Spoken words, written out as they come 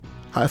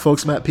Hi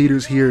folks, Matt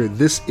Peters here.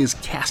 This is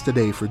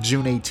Castaday for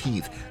June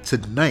 18th.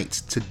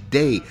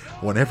 Today,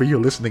 whenever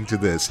you're listening to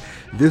this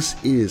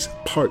is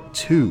part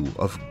 2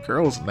 of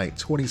Girls Night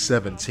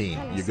 2017.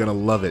 You're gonna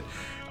love it.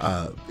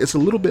 It's a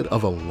little bit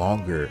of a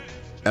longer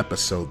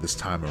episode this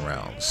time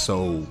around,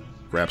 so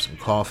grab some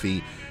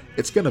coffee.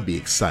 It's gonna be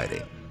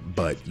exciting,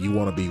 but you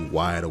want to be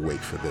wide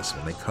awake for this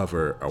one. They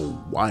cover a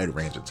wide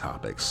range of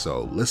topics,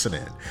 so listen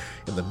in.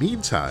 In the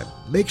meantime,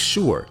 make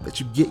sure that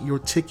you get your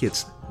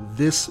tickets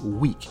this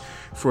week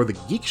for the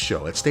Geek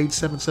Show at Stage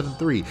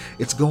 773.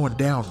 It's going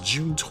down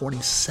June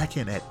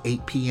 22nd at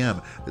 8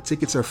 p.m. The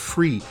tickets are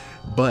free,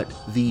 but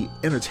the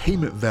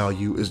entertainment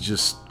value is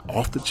just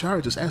off the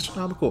charts. It's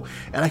astronomical.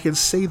 And I can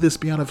say this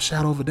beyond a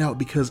shadow of a doubt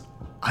because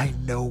I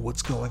know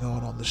what's going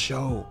on the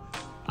show.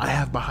 I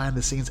have behind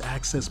the scenes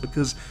access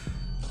because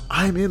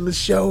I'm in the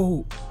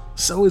show.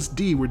 So is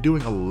D. We're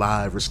doing a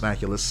live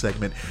Resnaculous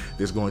segment.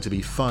 There's going to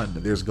be fun.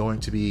 There's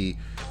going to be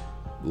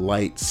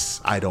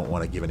lights. I don't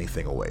want to give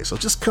anything away, so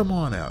just come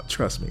on out.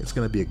 Trust me, it's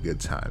going to be a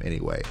good time.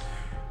 Anyway,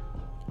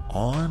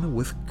 on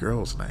with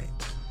Girls Night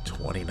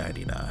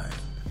 2099.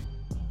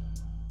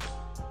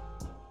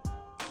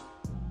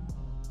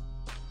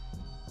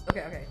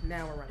 Okay,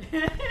 now we're running.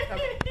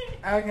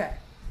 Okay.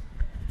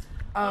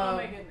 Oh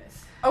my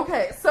goodness.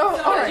 Okay, so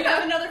all right. Do you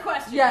have another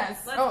question?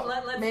 Yes.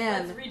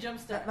 Let's re-jump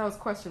start. That was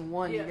question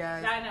 1, yeah, you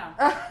guys. I know.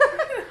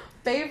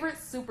 Favorite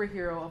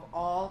superhero of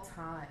all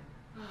time?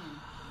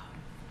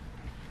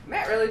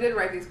 Matt really did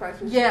write these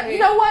questions. Yeah, you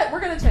know what? We're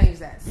going to change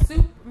that.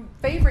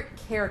 Favorite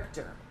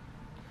character?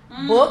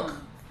 Book,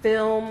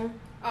 film.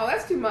 Oh,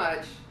 that's too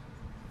much.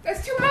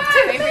 That's too much.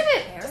 Take a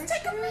minute. Just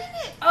take a minute.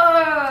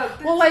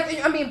 Well,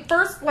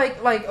 first,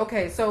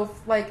 okay, so,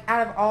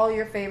 out of all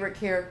your favorite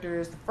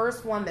characters, the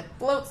first one that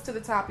floats to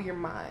the top of your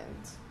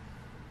mind.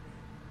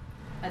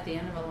 At the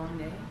end of a long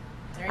day.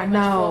 I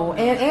know,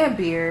 and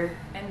beer.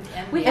 And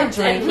we and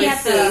drink. We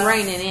have to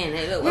rein it in.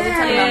 Are we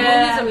talking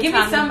about movies? Give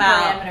me some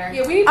parameter.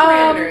 Yeah, we need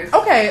parameters.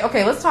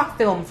 Okay, let's talk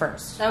film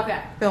first. Okay.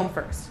 Film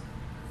first.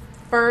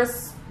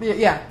 First,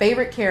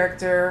 favorite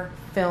character,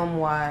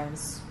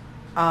 film-wise.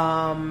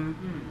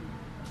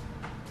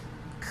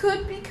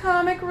 Could be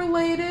comic book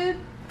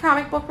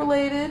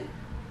related.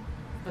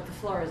 But the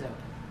floor is open.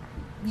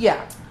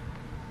 Yeah.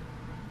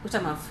 We're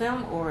talking about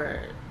film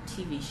or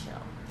TV show?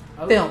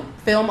 Oh.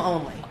 Film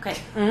only. Okay.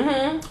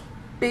 Mm-hmm.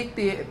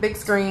 Big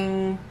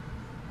screen.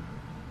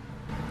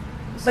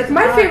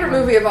 My favorite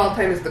movie of all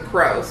time is The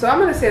Crow, so I'm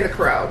going to say The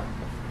Crow.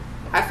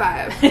 High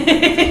five.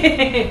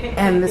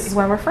 And this is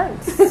why we're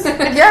friends.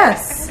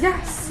 Yes. So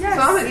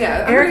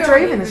Eric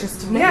Draven is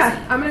just amazing.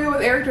 Yeah, I'm going to go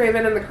with Eric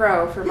Draven and The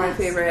Crow for my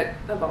favorite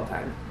of all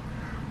time.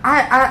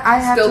 I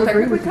have Still to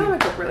agree technically with you. comic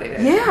book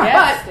related. Yeah.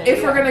 Yes, But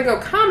if we're going to go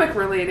comic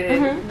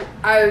related,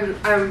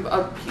 I'm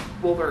a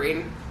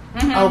Wolverine.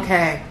 Mm-hmm.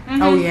 Okay.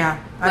 Mm-hmm. Oh, yeah.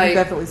 I can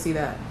definitely see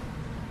that.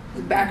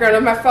 The background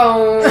of my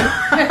phone.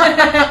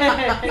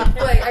 I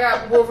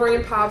got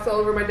Wolverine pops all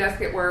over my desk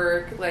at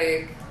work.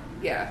 It's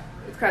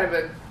kind of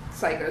a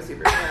psycho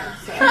superhero.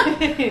 So.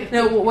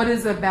 No, what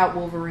is it about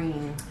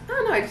Wolverine? I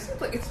don't know.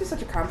 It's just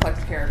such a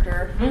complex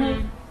character.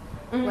 Mm-hmm.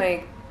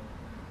 Mm-hmm.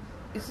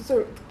 It's just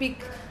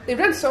they've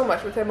done so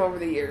much with him over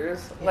the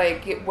years.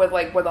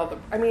 With all the.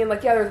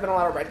 There's been a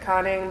lot of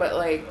retconning, but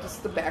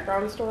just the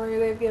background story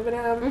they've given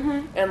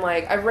him, and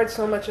I've read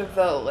so much of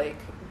the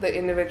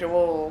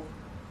individual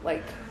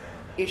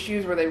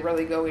issues where they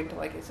really go into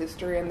his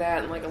history and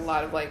that, and a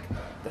lot of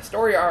the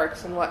story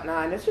arcs and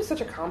whatnot. And it's just such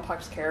a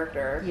complex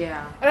character.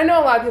 Yeah. And I know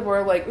a lot of people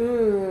are like,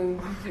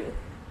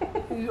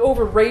 he's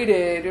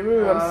overrated.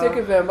 I'm sick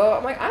of him. But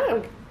I'm like, I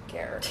don't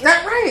care.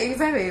 Not right,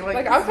 exactly.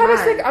 I'm kind of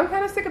sick. I'm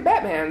kind of sick of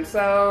Batman.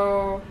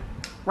 So.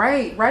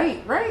 Right.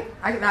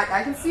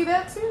 I can see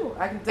that too.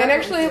 I can definitely. And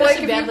actually,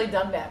 Especially badly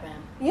done Batman.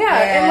 Yeah,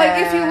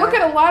 and if you look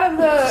at a lot of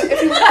the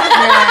if you look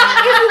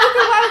at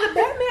a lot of the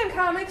Batman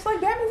comics,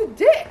 Batman's a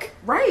dick.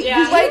 Right.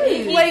 Yeah,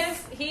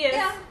 he is.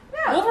 Yeah.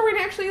 Wolverine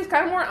actually is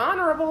kind of more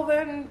honorable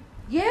than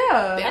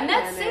Batman and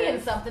that's saying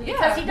is. Something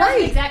because he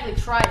doesn't exactly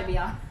try to be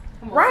honorable.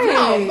 Right.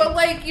 No, but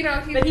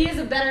but he is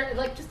a better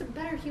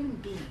human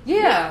being.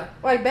 Yeah.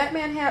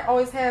 Batman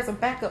always has a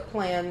backup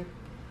plan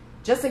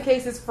just in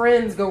case his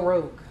friends go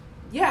rogue.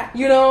 Yeah.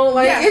 You know,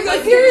 he's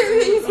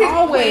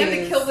always plan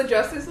to kill the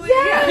Justice League.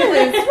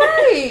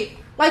 Yes,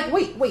 right.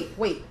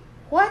 Wait.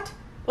 What?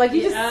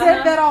 You just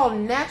said that all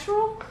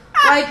natural?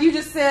 You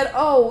just said,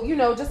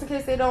 just in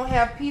case they don't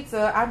have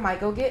pizza, I might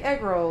go get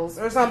egg rolls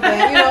or something.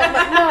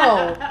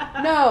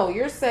 No.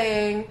 You're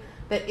saying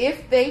that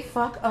if they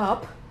fuck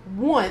up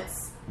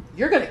once,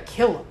 you're going to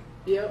kill them.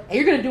 Yep. And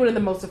you're going to do it in the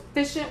most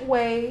efficient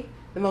way,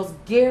 the most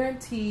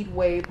guaranteed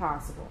way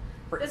possible.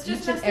 For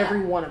each and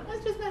every one of them.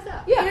 That's just messed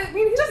up. Yeah,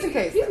 just in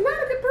case. He's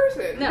not a good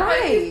person. No.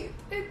 Right.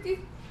 He's a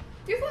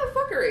lot of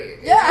fuckery.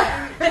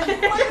 Yeah.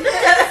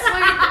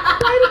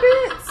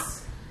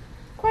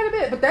 Quite a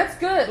bit. But that's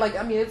good.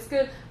 It's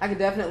good. I can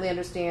definitely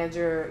understand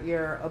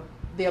the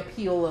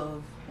appeal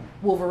of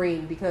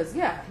Wolverine because,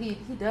 he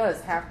does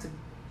have to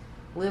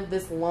live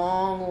this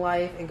long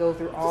life and go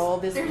through all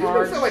this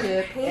hardship so much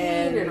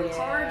pain and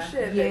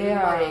hardship. Yeah.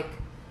 And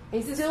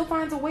he still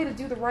finds a way to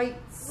do the right,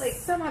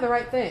 somehow the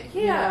right thing.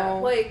 Yeah,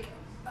 you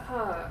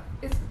know?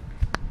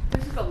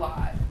 there's just a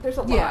lot. There's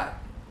a lot.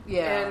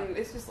 Yeah. And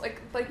it's just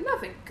like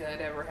nothing good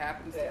ever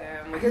happens to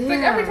him. Like, it's like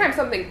every time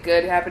something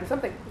good happens,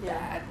 something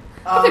bad,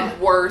 something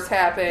worse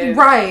happens.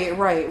 Right.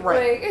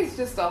 Like, it's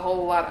just a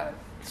whole lot of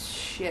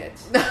shit.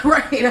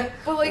 Right.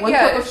 But like, one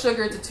cup of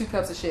sugar to 2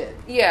 cups of shit.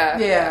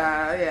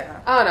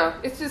 Yeah. I don't know.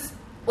 It's just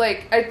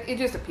like it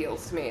just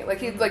appeals to me. Like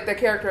he's like the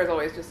character has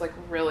always just like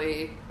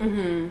really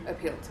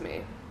appealed to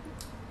me.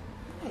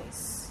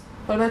 Nice.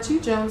 What about you,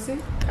 Jonesy?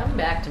 Come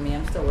back to me.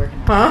 I'm still working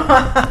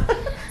on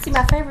it. See,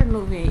 my favorite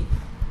movie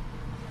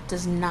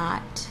does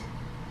not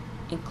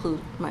include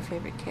my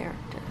favorite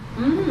character.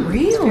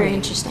 Really? It's very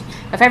interesting.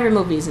 My favorite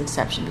movie is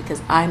Inception because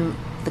I'm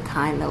the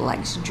kind that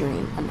likes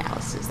dream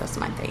analysis. That's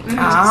my thing.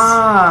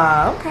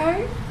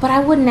 Okay. But I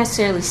wouldn't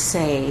necessarily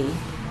say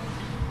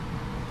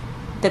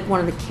that one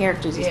of the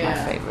characters is my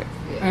favorite.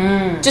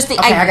 Just the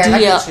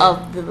idea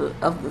of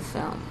the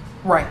film.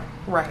 Right.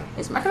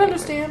 Is my I can favorite.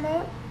 understand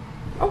that.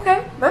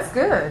 Okay, that's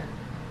good.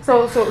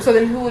 So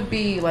then who would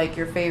be like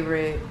your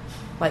favorite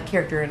like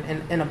character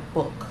in a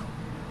book?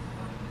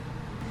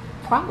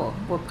 Quavo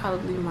would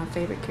probably be my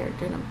favorite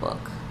character in a book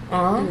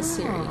in the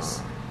series.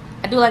 Oh.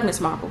 I do like Miss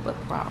Marple, but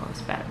Quavo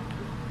is better.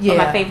 Yeah.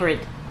 But my favorite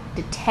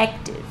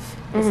detective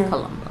is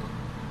Columbo.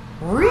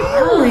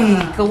 Really?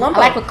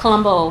 Columbo? I like with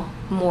Columbo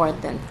more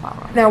than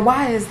Poirot. Now,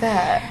 why is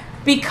that?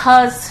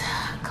 Because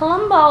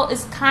Columbo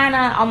is kind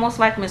of almost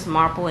like Miss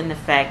Marple in the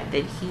fact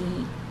that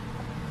he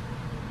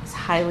is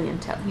highly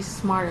intelligent. He's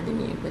smarter than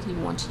you, but he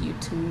wants you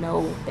to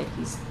know that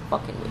he's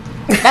fucking with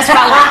you. That's what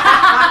I like.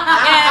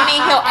 You know what I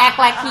mean? He'll act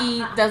like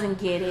he doesn't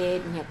get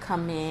it, and he'll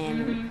come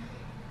in.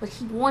 But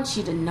he wants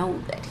you to know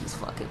that he's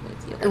fucking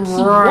with you. Like,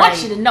 he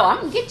wants you to know, I'm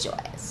going to get your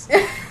ass.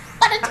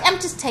 But I'm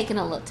just taking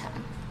a little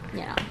time. You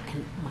know,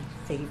 and my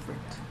favorite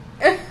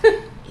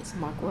is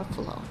Mark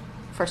Ruffalo.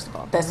 First of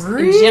all, that's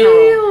in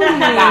general. Oh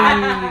my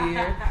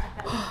God.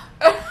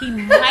 He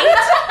might.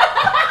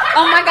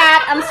 Oh my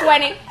God, I'm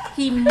sweating.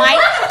 He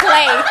might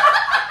play.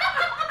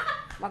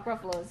 Mark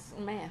Ruffalo is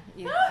man.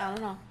 I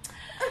don't know.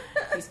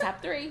 He's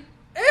top 3.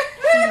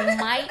 He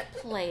might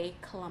play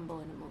Columbo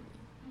in a movie.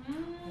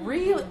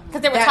 Really?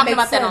 Because they were talking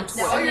about that on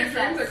Twitter. All your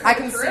friends are I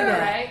can see that.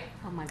 Right?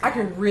 Oh my God. I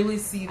can really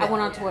see that. I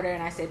went on Twitter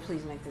and I said,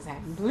 please make this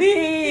happen.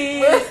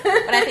 Please.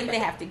 But I think they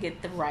have to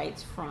get the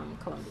rights from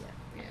Columbia.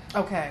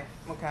 Okay.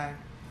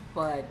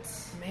 But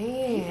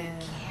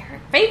Man.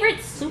 favorite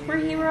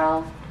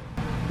superhero?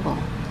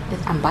 Well,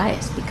 I'm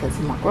biased because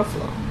of Mark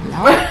Ruffalo.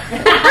 No.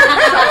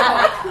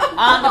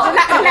 I'm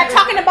not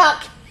talking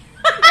about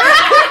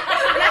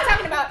I'm not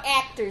talking about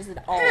actors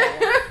at all.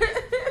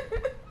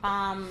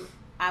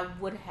 I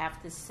would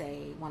have to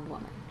say Wonder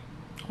Woman.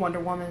 Wonder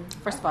Woman.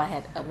 First of all, I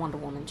had a Wonder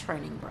Woman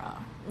training bra.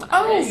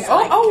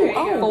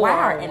 Oh,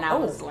 wow. And I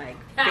was like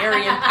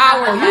very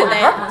empowered. Oh, you were by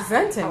that.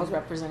 representing. I was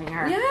representing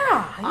her.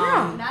 Yeah.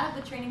 Not at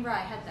the training bra.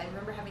 I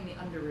remember having the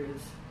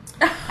underoos.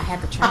 I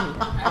had the training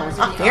bra. I was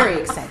very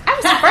excited.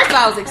 First of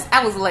all,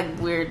 I was like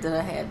weird that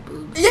I had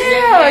boobs.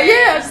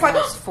 Yeah. It's like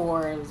I was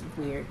 4. It was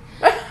weird.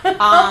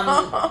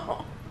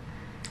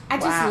 I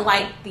just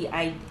like the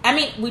idea. I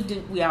mean,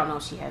 we all know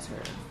she has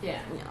her. Yeah.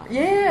 You know.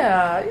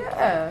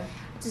 Yeah.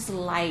 I just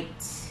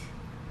liked.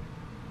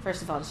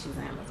 First of all, she's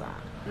Amazon.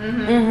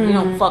 Mm-hmm. You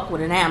don't fuck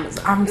with an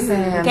Amazon. I'm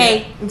saying.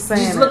 Okay, I'm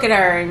saying. just look at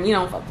her and you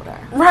don't fuck with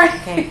her. Right.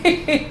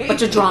 Okay, but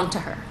you're drawn to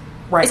her.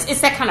 Right.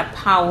 It's that kind of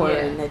power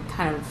and that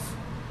kind of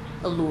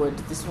allure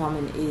that this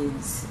woman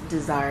is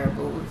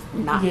desirable,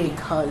 not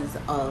because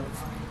of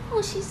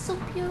she's so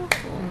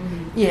beautiful.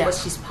 Yeah. But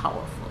she's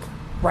powerful.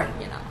 Right.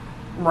 You know.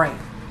 Right.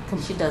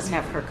 She does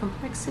have her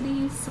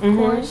complexities, of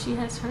course. She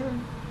has her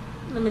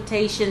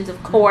limitations,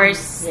 of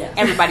course. Yeah.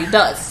 Everybody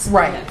does.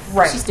 Right.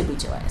 She still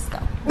beat your ass, though.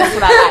 That's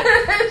what I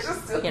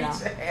like. You know.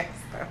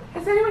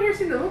 Has anyone here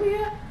seen the movie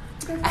yet?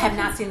 I have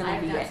not seen the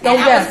movie yet. Oh, And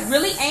yes. I was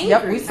really angry.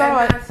 Yep, we saw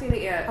I it. have not seen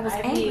it yet. I was I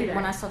haven't angry either.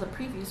 when I saw the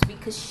previews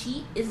because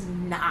she is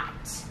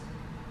not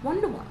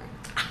Wonder Woman.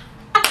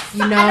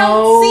 You know, I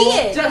don't see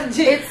it.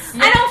 It's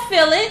I don't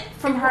feel it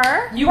from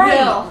her. You right.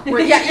 will.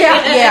 Yeah.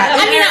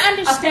 I mean, I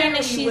understand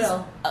Apparently that you she's.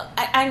 will.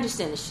 I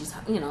understand that she's.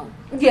 You know,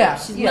 Yeah.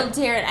 she's Yeah.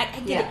 military. And I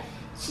get Yeah. it.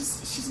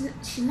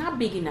 She's not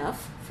big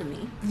enough for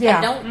me. Yeah.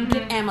 I don't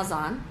get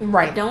Amazon.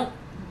 Right. I don't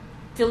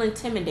feel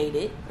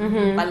intimidated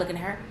by looking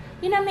at her.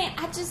 You know what I mean?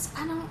 I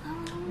don't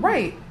know.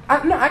 Right. I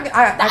The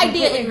idea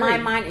completely in my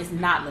agree. mind is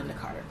not Linda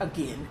Carter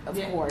again, of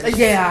course.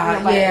 Yeah,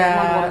 Nobody-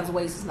 yeah. Wonder Woman's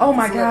waist is not Oh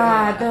my slithering.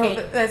 God,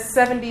 Okay. that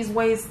 70s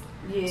waist.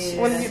 Yes.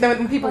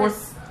 When people were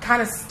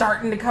kind of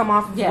starting to come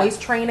off of Yeah.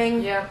 waist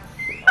training. Yeah.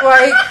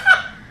 Like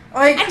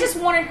I just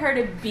wanted her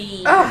to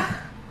be ugh.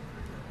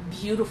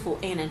 beautiful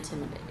and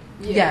intimidating.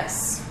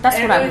 Yes. That's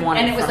what I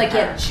wanted. And it was from like you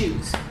her. had to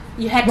choose.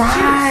 You had to choose.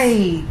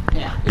 Right.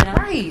 Yeah. You know?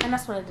 Right. And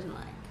that's what I didn't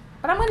like.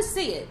 But I'm going to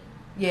see it.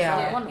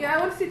 Yeah. Yeah, I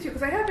want to see it too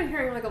because I have been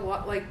hearing like a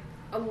lot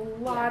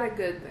of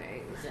good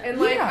things, Yeah. and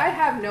like Yeah. I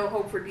have no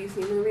hope for DC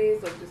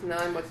movies, like just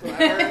none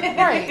whatsoever.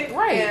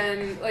 Right.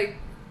 And like,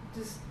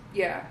 just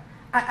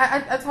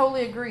I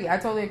totally agree.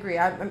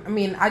 I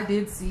mean,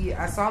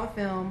 I saw the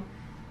film,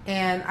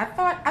 and I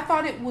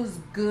thought it was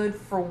good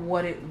for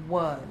what it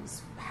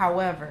was.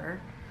 However,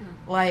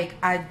 like,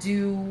 I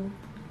do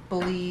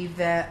believe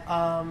that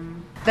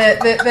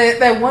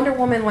that Wonder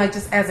Woman, like,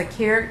 just as a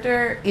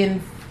character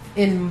in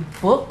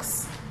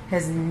books,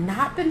 has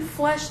not been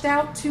fleshed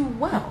out too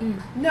well.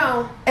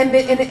 No, and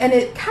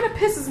it kind of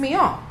pisses me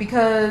off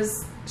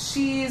because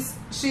she's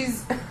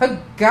a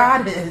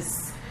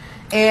goddess,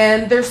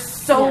 and there's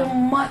so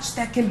much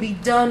that can be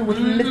done with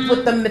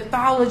with the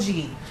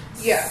mythology.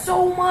 Yeah,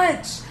 so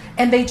much,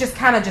 and they just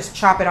kind of just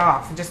chop it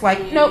off and just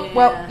like, nope.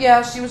 Well,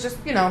 yeah, she was just,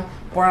 you know,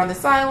 born on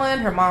this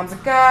island. Her mom's a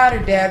god.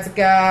 Her dad's a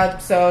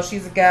god. So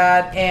she's a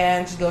god,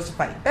 and she goes to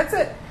fight. That's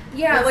it.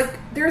 Yeah, like,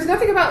 there's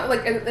nothing about,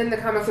 like, in the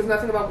comics, there's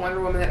nothing about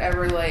Wonder Woman that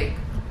ever, like,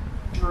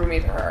 drew me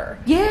to her.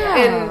 Yeah.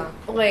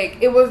 And, like,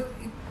 it was,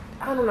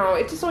 I don't know,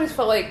 it just always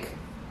felt like,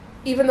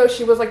 even though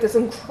she was, like, this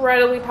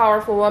incredibly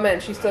powerful woman,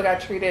 she still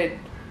got treated...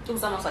 It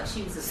was almost like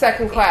she was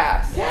second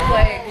class. Yes.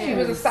 Like, she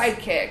was a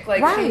sidekick.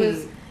 Like, right. she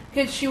was...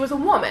 Because she was a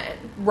woman.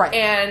 Right.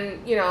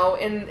 And, you know,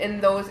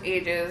 in those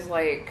ages,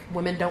 like...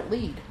 Women don't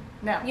lead.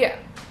 No. Yeah.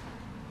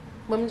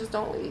 Women just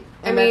don't lead.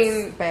 I And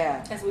mean, that's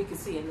bad. as we could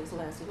see in this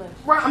last election.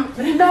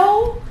 Right.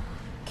 No.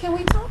 Can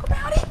we talk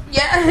about it?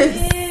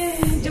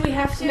 Yes. Do we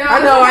have to? No. I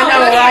know.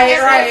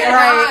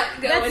 Right.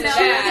 That's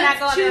Let's not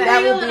go too there.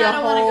 That real, will be and a I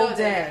don't wanna whole go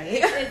there.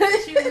 day.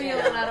 It's too real,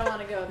 and I don't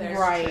want to go there.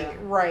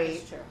 Right.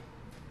 It's true.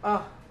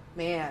 Oh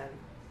man,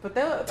 but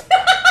the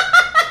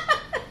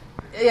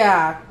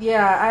yeah,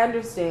 I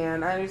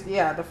understand.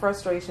 Yeah, the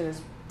frustration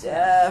is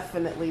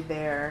definitely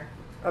there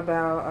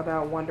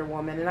about Wonder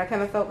Woman, and I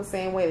kind of felt the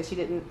same way that she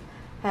didn't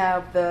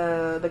have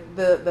the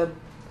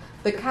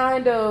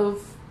kind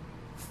of,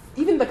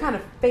 even the kind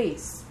of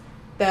face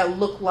that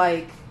looked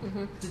like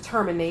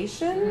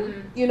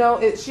determination. You know,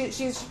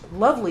 she's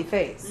lovely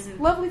face,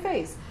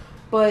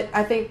 but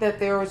I think that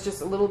there was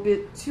just a little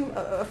bit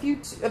a few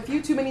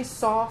too many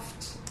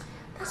soft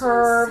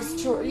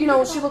curves. You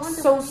know, she looks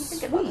so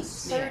sweet.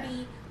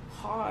 Sturdy,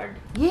 hard.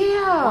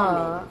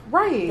 Yeah, woman.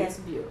 right. That's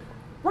beautiful.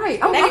 Right.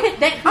 That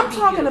could I'm be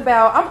talking beautiful.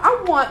 about.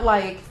 I want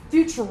like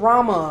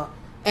Futurama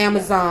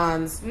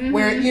Amazons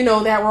where, you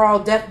know, that were all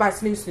death by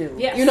snoo.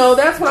 Yes. You know,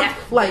 that's what Yeah.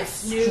 I'm like.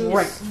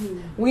 Strength.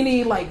 We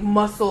need like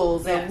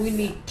muscles, and we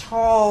need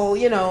tall.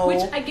 You know,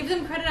 Which I give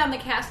them credit on the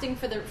casting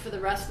for the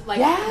rest, like,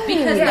 Yes.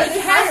 because Yes.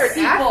 they cast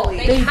people,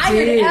 athletes. they They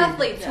hired did.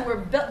 athletes who were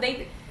built.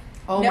 They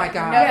oh no, my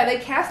god. Yeah, they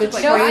casted, The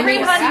like, no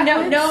training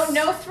 300, no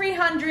sequence.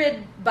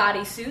 300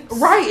 bodysuits.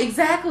 Right,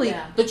 exactly.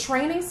 Yeah. The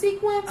training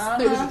sequence, Uh-huh.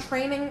 there's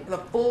the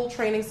full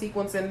training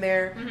sequence in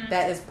there.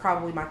 That is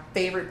probably my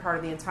favorite part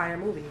of the entire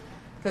movie.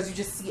 Because you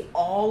just see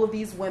all of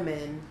these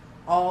women,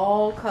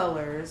 all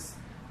colors,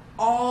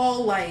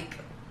 all like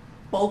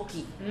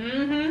bulky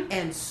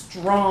and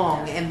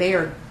strong, and they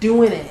are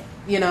doing it,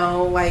 you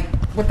know, like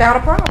without a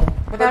problem,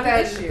 But without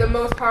an then issue. the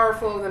most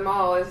powerful of them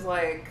all is,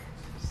 like...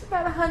 She's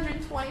about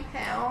 120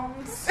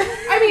 pounds.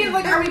 I mean,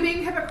 like, are we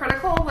being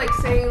hypocritical? Like,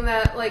 saying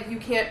that, like, you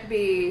can't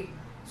be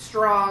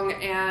strong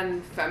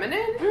and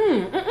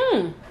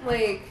feminine?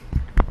 Like...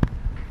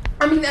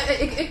 I mean,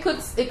 it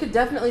could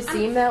definitely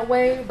seem that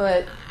way,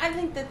 but I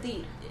think that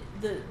the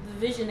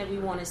vision that we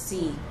want to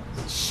see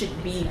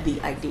should be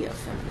the idea of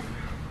feminine.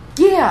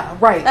 yeah,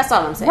 right. That's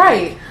all I'm saying.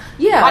 Right.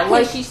 Yeah, Why can't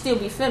like she still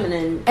be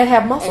feminine and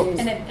have muscles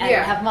And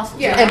Yeah. have muscles.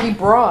 Yeah. and be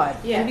broad.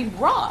 and be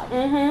broad?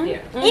 Yeah.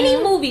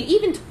 Any movie,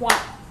 even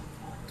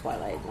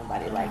Twilight,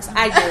 nobody likes.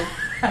 I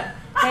do.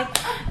 Okay?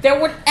 There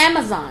were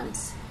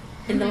Amazons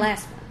in the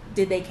last one.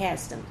 Did they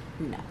cast them?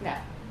 No. No.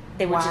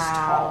 They were just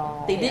Wow.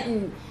 tall. They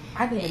didn't.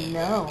 I didn't even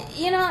know.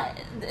 You know,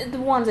 the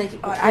ones that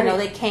I know.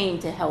 they came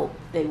to help.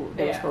 They were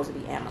Yeah. supposed to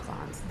be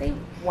Amazons. They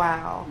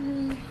Wow.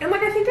 And,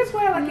 like, I think that's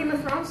why I like Game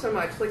of Thrones so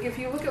much. Like, if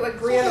you look at, like,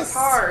 Brienne of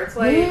Tarth, it's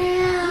like...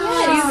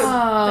 Yeah. She's a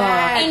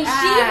bad and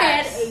she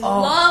had a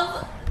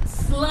love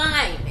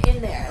slime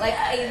in there, like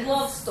a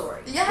love story.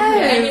 Yes.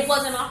 And it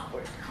wasn't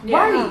awkward.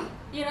 Right.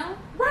 You know,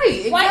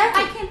 Right. why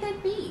Exactly. can't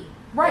that be?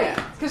 Right.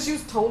 Because she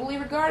was totally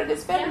regarded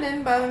as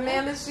feminine by the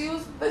man that she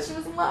was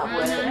in love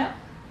with. Yeah.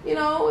 You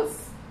know,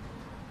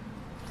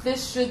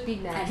 this should be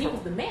natural. And he was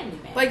the manly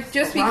man. Like,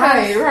 just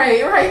because...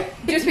 Right.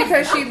 Just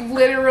because she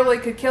literally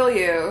could kill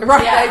you.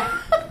 Right.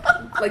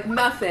 Like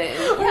nothing.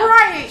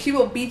 Right. She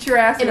will beat your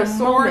ass in a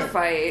sword moment.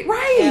 fight.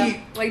 Right.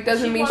 Like,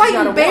 doesn't She mean was she's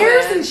not a Fighting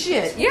bears woman. and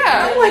shit.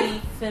 Yeah. I'm like,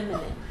 Really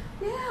feminine.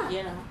 yeah.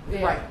 You know,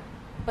 Yeah. Right.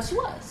 but she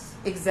was.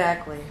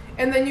 Exactly.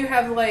 And then you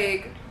have,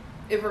 like,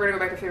 if we're gonna go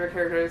back to favorite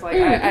characters, like,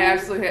 I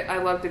absolutely, I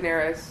love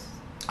Daenerys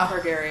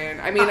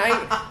Targaryen. I mean, like,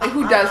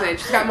 who doesn't?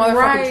 She's got motherfucking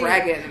Right.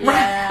 dragons.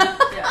 Yeah.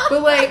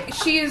 But like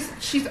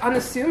she's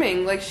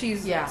unassuming. Like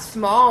she's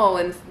small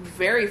and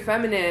very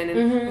feminine,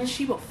 and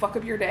she will fuck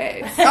up your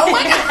day. Oh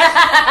my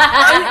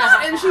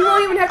god! and she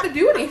won't even have to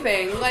do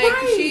anything. Like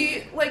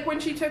she when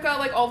she took out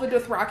like all the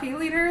Dothraki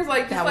leaders,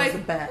 like just that was like the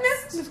best.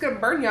 This is just gonna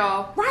burn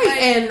y'all. Right,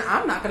 Like, and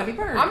I'm not gonna be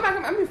burned. I'm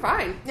gonna be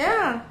fine.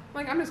 Yeah.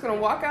 Like I'm just gonna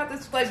walk out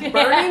this like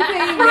burning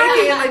thing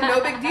naked, like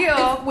no big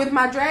deal. With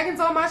my dragons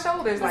on my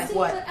shoulders, But like see,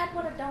 what?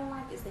 What I don't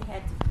like is they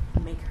had to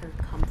make her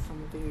come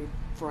from a very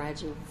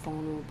fragile,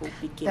 vulnerable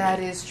beginning. That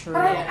is true.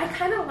 But I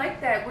kind of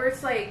like that, where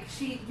it's like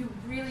you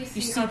really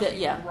see how that,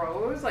 she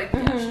grows. Like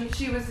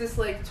she was this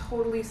like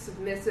totally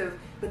submissive,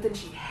 but then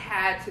she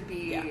had to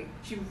be. Yeah.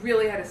 She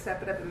really had to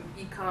step it up and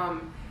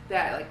become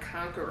that like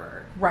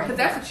conqueror. Right. Because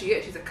that's what she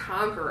is. She's a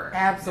conqueror.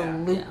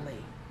 Absolutely,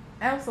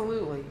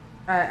 absolutely.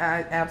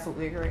 I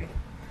absolutely agree.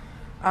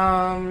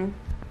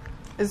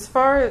 As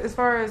far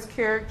as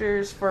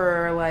characters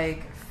for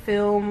like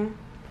film,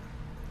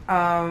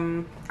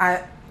 I'm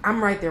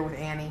right there with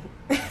Annie.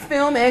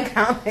 Film and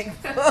comic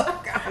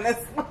book,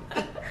 honestly.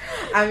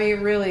 I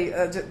mean, really,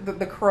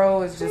 the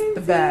Crow is just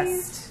the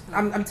best.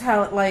 I'm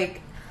telling,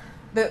 like,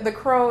 the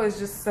Crow is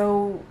just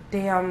so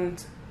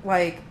damned,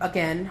 like,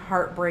 again,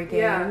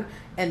 heartbreaking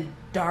and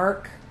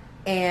dark.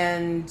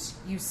 And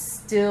you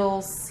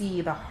still see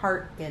the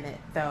heart in it,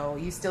 though.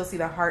 You still see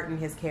the heart in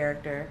his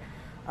character.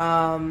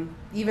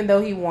 Even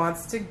though he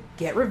wants to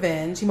get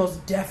revenge, he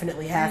most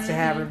definitely has to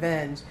have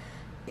revenge.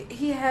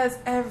 He has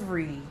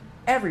every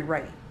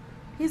right.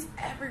 He has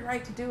every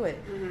right to do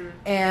it.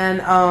 And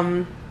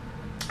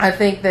I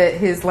think that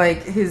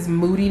his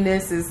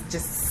moodiness is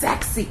just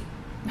sexy.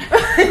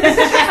 It's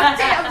just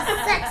damn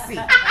sexy.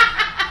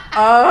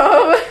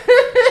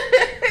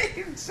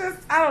 It's just,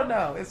 I don't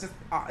know. It's just,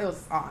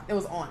 it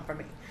was on for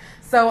me.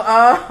 So,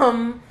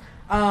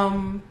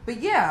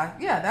 but yeah,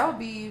 that would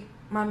be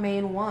my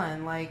main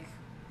one. Like,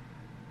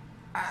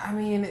 I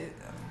mean,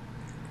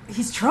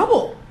 he's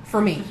trouble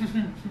for me.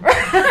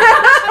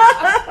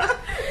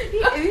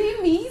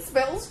 he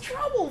spells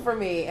trouble for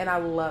me, and I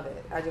love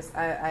it.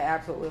 I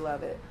absolutely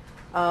love it.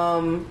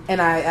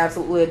 And I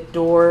absolutely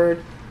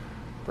adored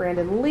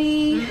Brandon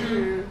Lee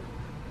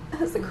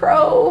as the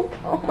Crow.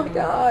 Oh my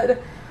god.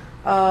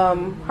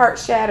 Heart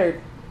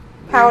shattered,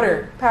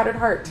 powdered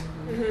heart.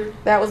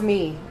 That was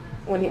me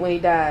when he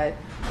died.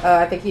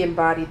 I think he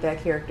embodied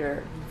that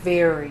character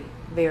very,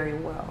 very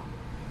well.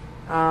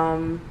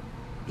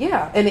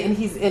 Yeah,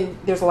 and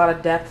there's a lot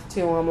of depth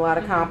to him, a lot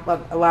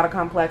of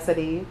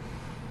complexity.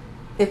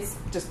 It's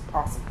just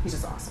awesome. He's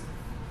just awesome.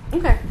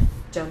 Okay,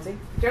 Jonesy,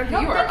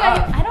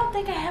 I don't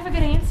think I have a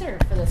good answer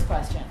for this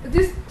question.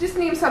 Just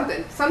name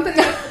something off the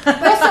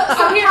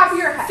top of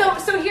your head.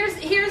 So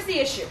here's the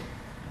issue.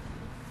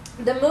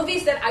 The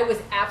movies that I was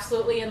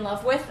absolutely in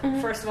love with,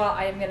 first of all,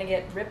 I am going to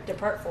get ripped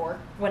apart for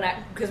when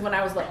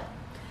I was little.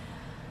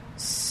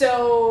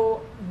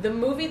 So the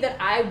movie that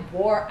I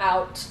wore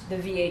out the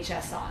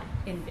VHS on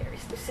in very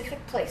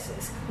specific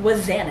places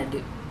was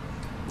Xanadu.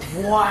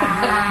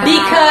 Wow.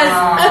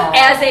 Because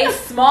as a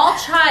small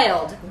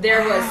child,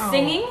 there was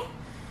singing,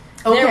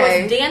 there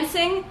was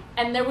dancing,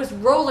 and there was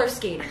roller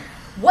skating.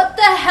 What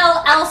the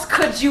hell else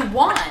could you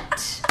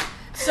want?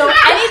 So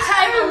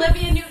anytime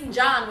Olivia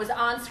Newton-John was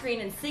on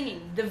screen and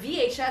singing, the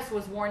VHS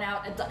was worn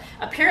out.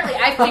 Apparently,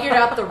 I figured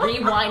out the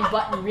rewind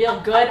button real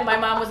good. My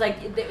mom was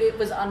like, it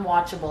was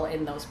unwatchable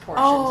in those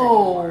portions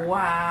anymore. Oh,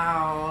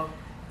 wow.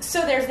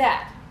 So there's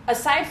that.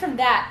 Aside from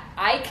that,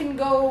 I can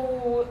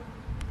go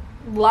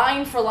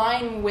line for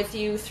line with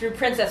you through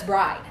Princess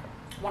Bride.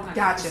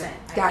 100%.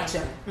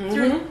 Gotcha.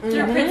 Through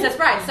Princess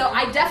Bride. So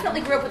I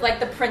definitely grew up with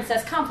like the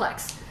princess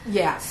complex.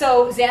 Yeah.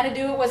 So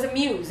Xanadu was a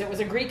muse. It was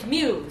a Greek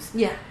muse.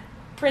 Yeah.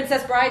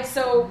 Princess Bride.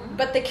 So,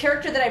 but the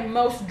character that I'm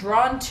most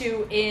drawn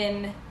to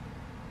in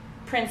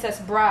Princess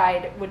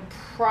Bride would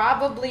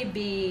probably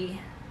be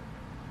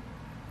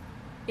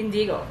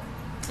Indigo.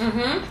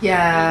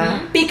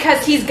 Yeah.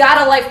 Because he's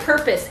got a life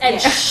purpose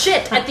and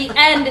shit at the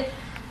end.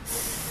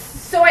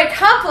 So I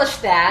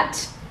accomplished that.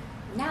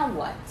 Now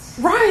what?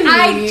 Right.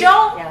 I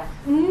don't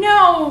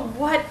know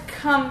what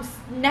comes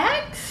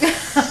next.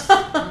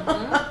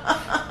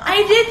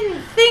 I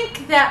didn't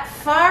think that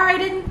far. I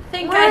didn't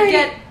think I'd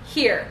get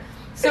here.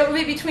 So it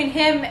would be between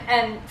him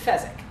and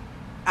Fezzik.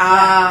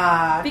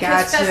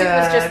 Because Fezzik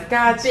was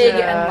just big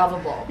and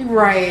lovable.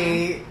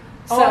 Right.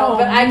 So,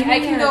 but I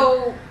can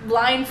go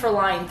line for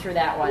line through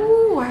that one.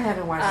 Ooh, I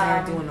haven't watched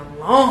Xanadu in a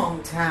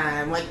long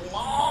time. Like,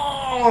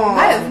 long.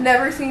 I have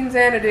never seen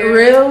Xanadu.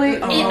 Really?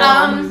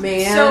 Oh,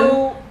 man.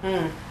 So,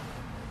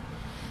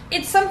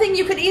 it's something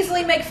you could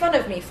easily make fun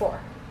of me for.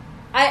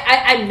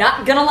 I'm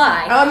not gonna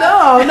lie. Oh,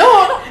 no.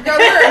 No, there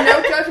are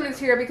no judgments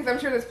here, because I'm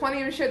sure there's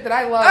plenty of shit that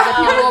I love that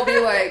people will be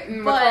like,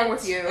 what's wrong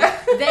with you?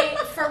 They,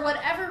 for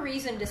whatever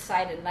reason,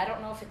 decided, and I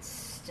don't know if it's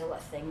still a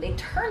thing, they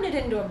turned it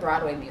into a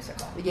Broadway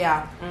musical.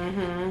 Yeah.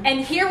 And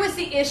here was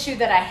the issue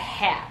that I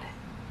had.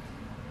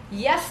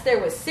 Yes, there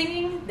was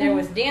singing, there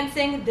was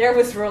dancing, there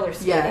was roller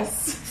skating.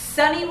 Yes.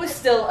 Sonny was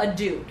still a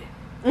dude.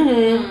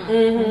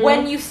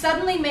 When you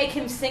suddenly make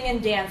him sing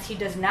and dance, he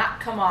does not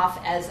come off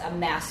as a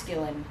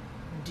masculine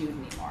dude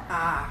anymore.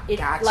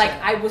 Gotcha. Like,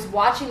 I was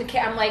watching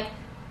I'm like,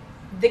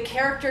 the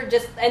character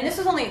just, and this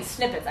was only in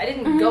snippets. I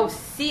didn't go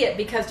see it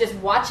because just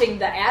watching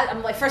the ad,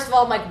 I'm like, first of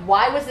all, I'm like,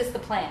 why was this the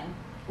plan?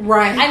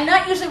 Right. I'm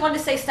not usually one to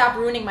say stop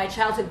ruining my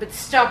childhood, but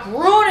stop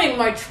ruining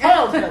my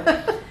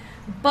childhood.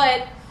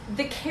 But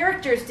the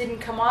characters didn't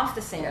come off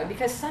the same way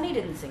because Sonny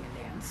didn't sing and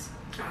dance.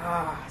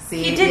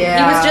 See, He didn't.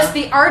 He was just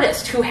the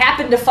artist who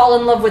happened to fall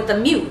in love with the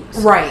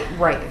muse. Right.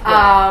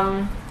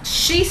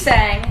 She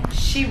sang.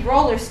 She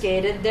roller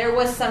skated. There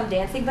was some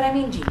dancing, but I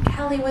mean, Gene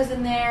Kelly was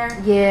in there.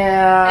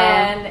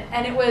 Yeah.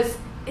 And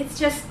it's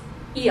just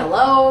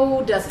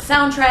ELO does the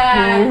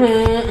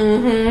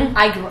soundtrack.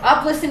 I grew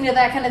up listening to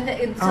that kind of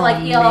thing. So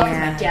like ELO because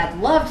my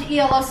dad loved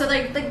ELO. So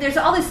like there's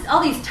all these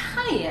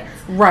tie-ins.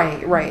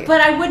 Right.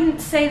 But I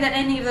wouldn't say that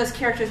any of those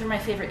characters are my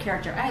favorite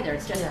character either.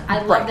 It's just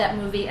I love that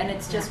movie, and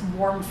it's just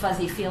warm,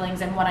 fuzzy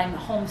feelings. And when I'm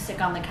homesick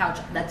on the couch,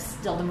 that's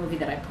still the movie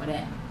that I put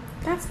in.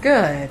 That's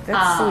good.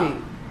 That's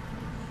sweet.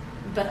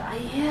 But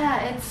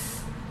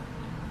it's.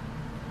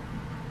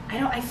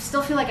 I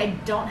still feel like I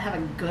don't have a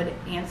good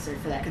answer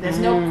for that because there's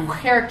no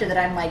character that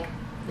I'm like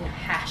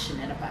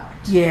passionate about.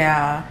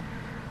 Yeah,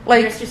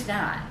 like there's just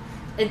not.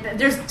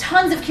 There's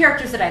tons of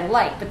characters that I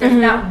like, but there's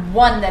not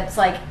one that's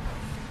like,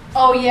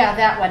 oh yeah,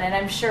 that one. And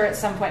I'm sure at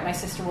some point my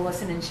sister will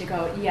listen and she'll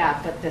go, yeah,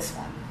 but this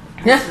one.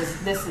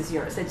 This is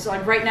yours. It's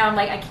like right now I'm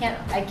like I can't.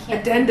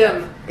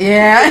 Addendum.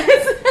 Yeah.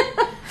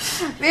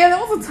 Yeah,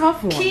 that was a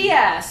tough one.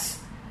 P.S.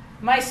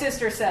 My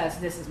sister says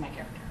this is my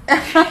character.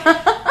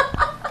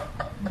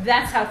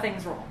 That's how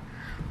things roll.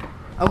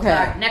 Okay.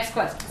 All right, next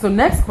question. So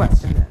next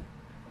question then.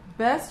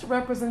 Best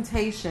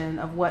representation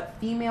of what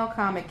female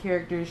comic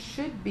characters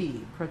should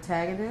be,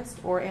 protagonist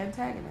or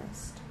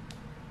antagonist?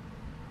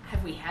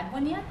 Have we had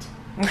one yet?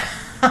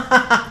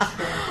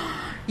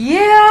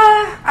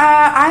 Yeah,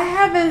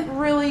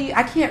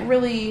 I can't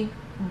really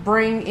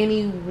bring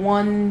any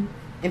one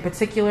in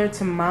particular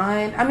to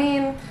mind. I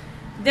mean,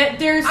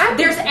 there's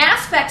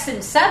aspects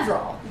in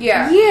several.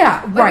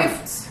 Yeah,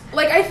 right.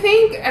 I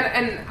think,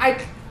 and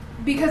I,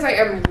 because I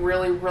am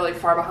really, really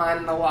far behind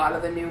in a lot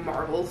of the new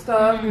Marvel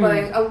stuff, but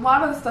like, a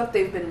lot of the stuff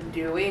they've been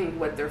doing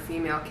with their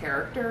female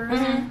characters,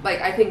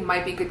 I think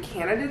might be good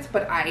candidates,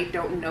 but I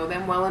don't know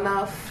them well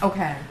enough.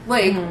 Okay.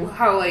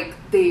 How,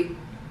 they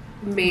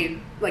made,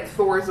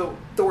 Thor's a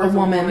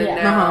woman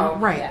now.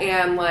 Right.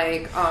 And,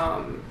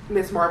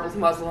 Miss Marvel's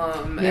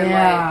Muslim,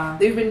 and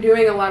they've been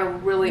doing a lot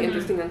of really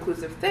interesting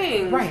inclusive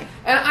things. Right.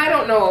 And I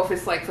don't know if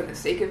it's for the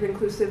sake of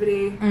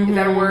inclusivity. Is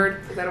that a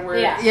word?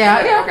 Yeah.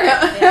 Okay.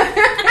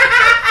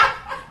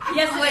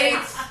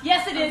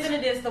 Yes, it is, and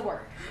it is the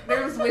word.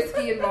 There's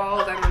whiskey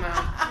involved. I don't know.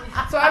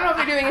 So I don't know if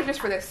they're doing it just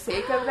for the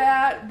sake of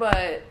that,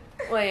 but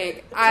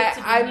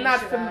I'm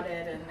not about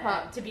it and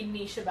to be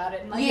niche about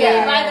it. And by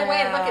the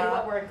way, look at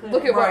what we're including.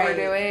 Look at what we're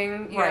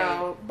doing. You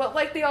know, but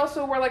they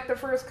also were the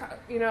first.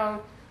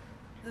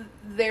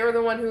 They were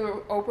the one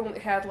who openly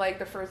had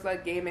the first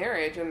gay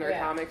marriage in their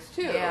comics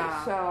too.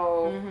 Yeah.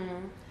 So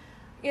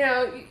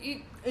are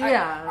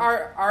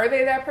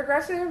they that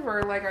progressive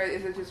or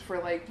is it just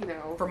for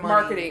for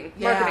marketing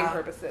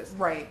purposes?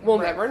 Right. We'll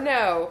never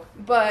know.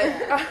 But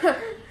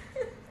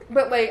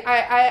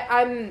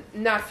I'm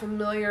not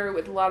familiar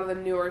with a lot of the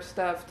newer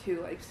stuff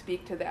to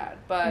speak to that.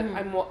 But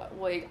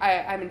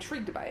I'm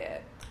intrigued by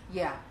it.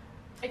 Yeah.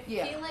 I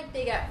feel like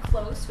they got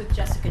close with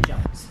Jessica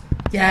Jones.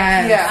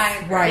 Yes.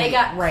 They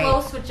got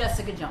close with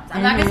Jessica Jones.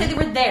 I'm not going to say they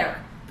were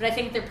there, but I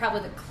think they're probably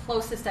the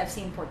closest I've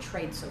seen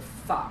portrayed so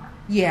far.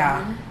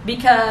 Yeah.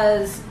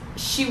 Because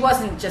she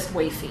wasn't just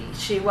wafy.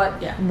 She was...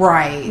 Yeah.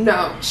 Right.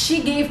 No.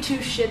 She gave two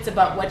shits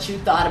about what you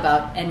thought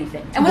about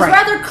anything. And was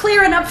rather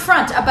clear and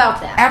upfront about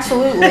that.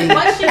 Absolutely.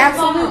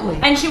 Absolutely.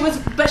 And she was...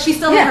 But she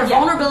still had her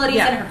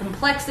vulnerabilities and her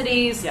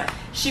complexities. Yeah.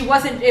 She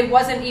wasn't... It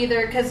wasn't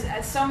either... Because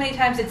so many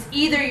times it's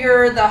either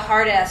you're the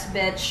hard-ass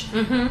bitch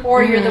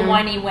or you're the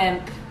whiny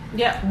wimp.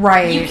 Yeah.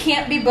 Right. You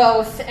can't be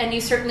both, and you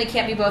certainly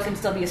can't be both and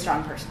still be a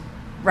strong person.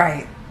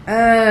 Right.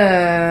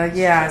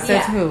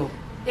 Says who?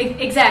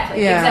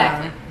 Exactly.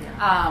 Yeah.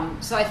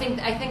 So I think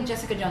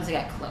Jessica Jones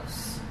got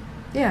close.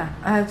 Yeah,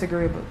 I have to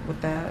agree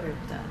with that.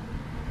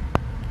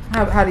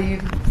 How do you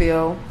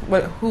feel?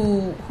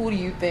 Who do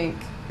you think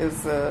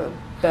is a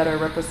better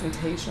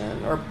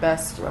representation or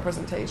best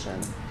representation?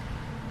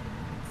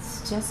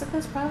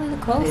 Jessica's probably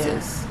the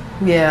closest.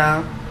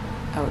 Yeah.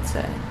 I would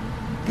say.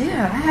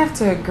 Yeah, I have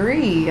to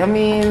agree. I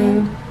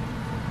mean,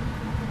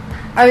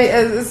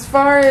 as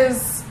far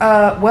as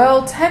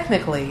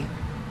technically,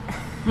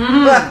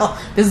 well,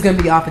 this is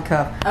gonna be off the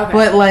cuff. Okay.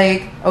 But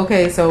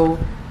so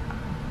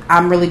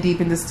I'm really deep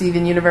into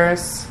Steven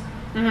Universe,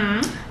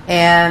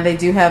 and they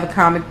do have a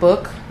comic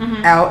book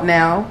out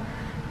now,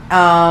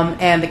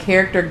 and the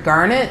character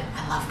Garnet.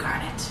 I love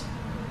Garnet.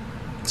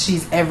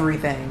 She's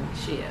everything.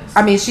 She is.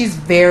 I mean, she's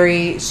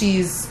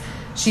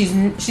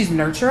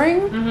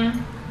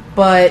nurturing.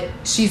 But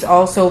she's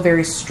also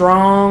very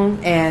strong,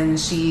 and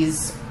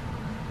she's,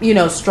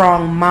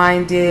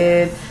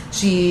 strong-minded.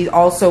 She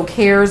also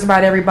cares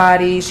about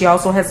everybody. She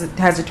also has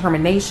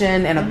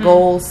determination and a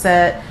goal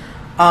set.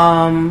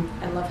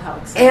 I love how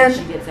excited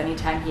she gets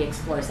anytime he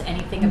explores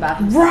anything about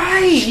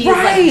himself. She's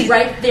like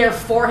right there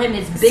for him,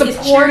 his biggest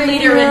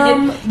cheerleader,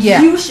 and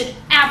you should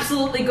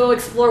absolutely go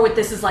explore what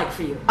this is like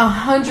for you.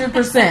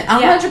 100%,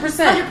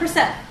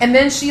 100%. And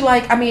then she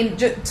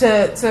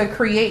to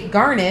create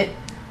Garnet,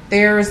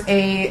 there's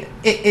I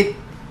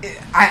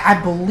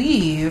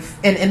believe,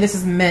 and this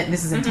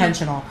is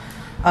intentional.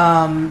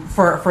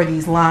 For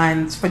these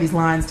lines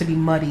to be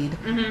muddied,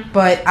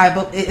 but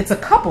it's a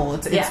couple.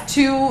 It's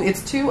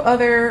two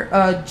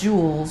other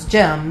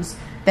gems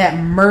that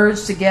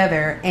merge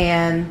together,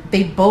 and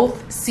they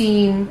both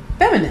seem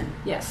feminine.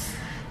 Yes,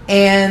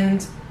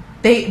 and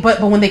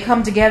but when they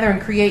come together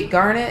and create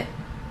Garnet,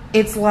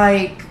 it's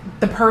like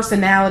the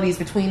personalities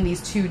between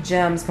these two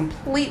gems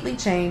completely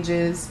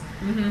changes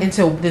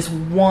into this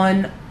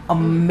one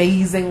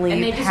amazingly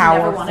and they just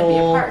powerful. Never want to be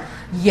apart.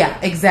 Yeah,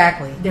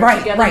 exactly. They're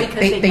right.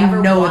 They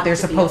know that they're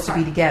supposed to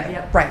be together.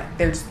 Yep. Right.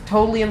 They're just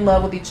totally in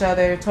love with each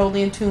other,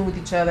 totally in tune with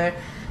each other.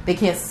 They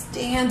can't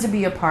stand to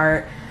be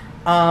apart.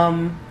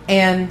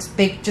 And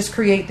they just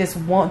create this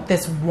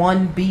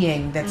one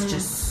being that's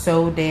just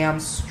so damn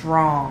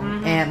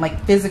strong and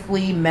like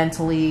physically,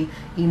 mentally,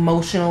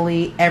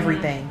 emotionally,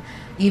 everything.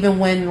 Even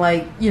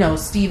when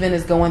Steven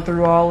is going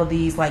through all of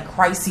these like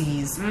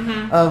crises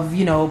of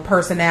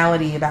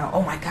personality about,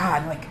 oh my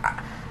God, like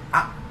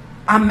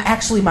I'm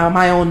actually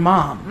my own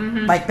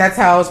mom. Like that's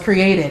how I was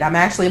created. I'm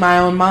actually my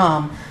own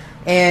mom.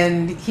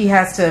 And he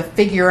has to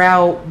figure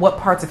out what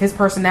parts of his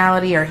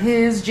personality are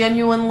his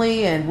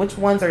genuinely and which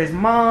ones are his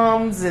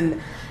mom's. And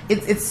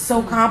it's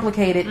so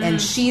complicated. And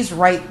she's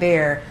right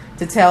there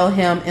to tell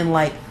him in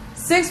like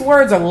 6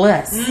 words or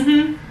less.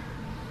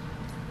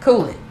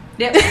 Cool it.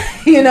 Yep.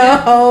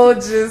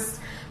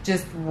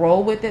 Just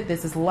roll with it.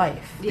 This is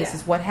life. Yeah. This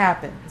is what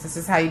happens. This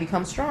is how you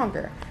become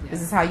stronger. Yeah.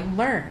 This is how you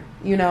learn.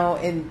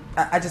 And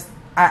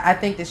I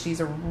think that she's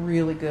a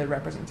really good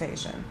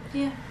representation.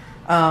 Yeah.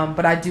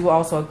 But I do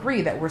also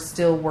agree that we're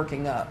still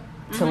working up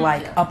to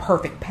a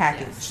perfect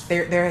package. Yes.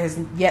 There has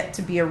yet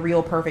to be a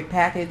real perfect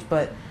package,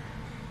 but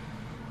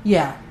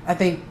yeah, I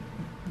think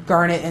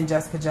Garnet and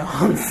Jessica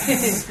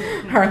Jones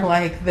are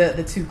like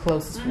the two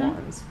closest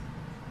ones.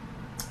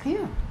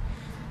 Yeah.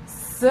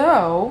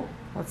 So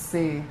let's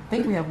see. I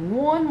think we have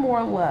one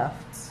more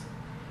left.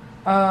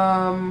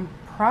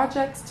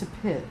 Projects to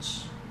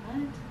pitch.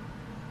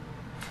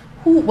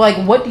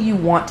 What do you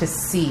want to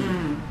see?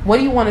 What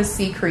do you want to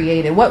see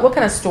created? What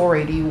kind of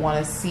story do you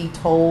want to see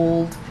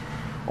told,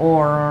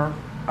 or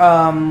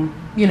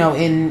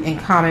in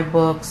comic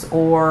books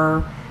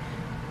or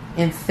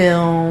in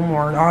film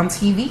or on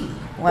TV?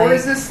 Or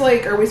is this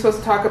are we supposed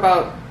to talk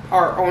about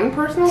our own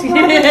personal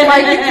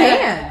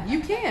projects?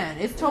 You can.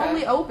 It's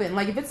totally open.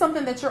 Like if it's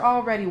something that you're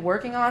already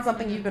working on,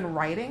 something you've been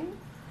writing,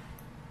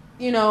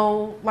 give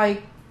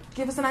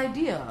us an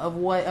idea of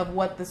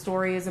what the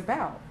story is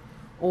about.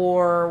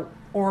 Or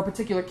a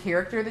particular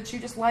character that you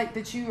just like,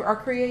 that you are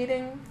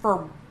creating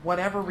for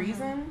whatever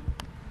reason.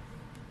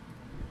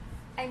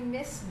 I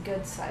miss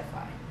good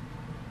sci-fi.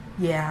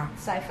 Yeah.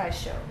 Sci-fi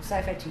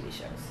TV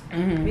shows.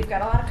 We've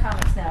got a lot of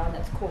comics now, and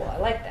that's cool. I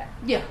like that.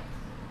 Yeah.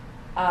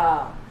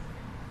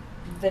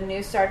 The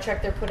new Star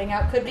Trek they're putting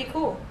out could be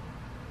cool.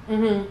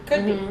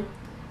 Could be.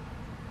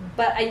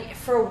 But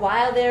for a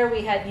while there,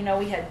 we had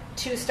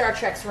 2 Star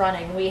Treks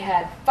running. We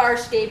had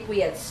Farscape, we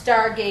had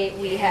Stargate,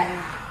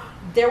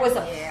 there was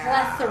a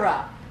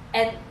plethora,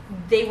 and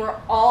they were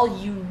all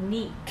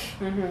unique.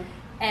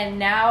 And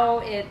now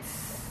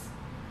it's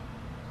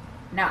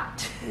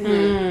not.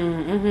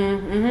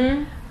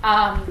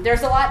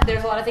 There's a lot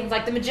of things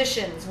like The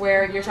Magicians,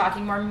 where you're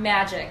talking more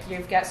magic.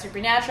 You've got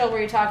Supernatural, where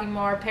you're talking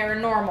more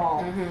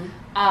paranormal.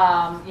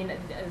 And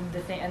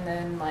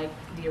then like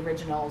the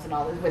originals and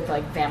all with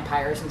like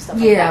vampires and stuff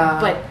like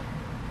that. But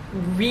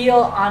real,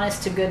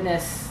 honest to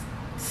goodness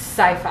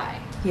sci-fi.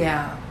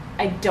 Yeah.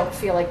 I don't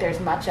feel like there's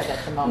much of it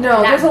at the moment.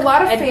 No, there's a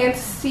lot of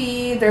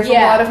fantasy. There's a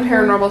lot of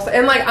paranormal stuff,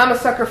 and I'm a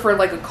sucker for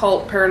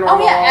occult paranormal.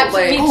 Oh yeah,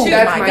 absolutely. Me too.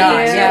 That's my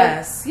God, jam.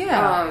 yes,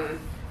 yeah.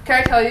 Can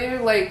I tell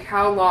you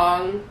how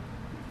long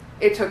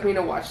it took me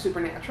to watch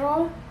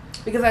Supernatural?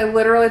 Because I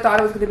literally thought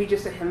it was going to be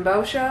just a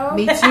himbo show.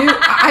 Me too.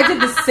 I did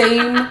the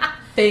same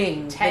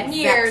thing. 10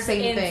 years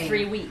in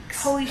 3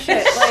 weeks. Holy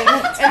shit! And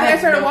then I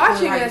started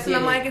watching this, and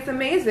I'm like, it's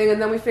amazing.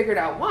 And then we figured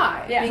out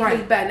why. Yeah.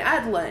 Because Ben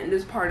Edlund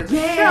is part of the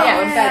show,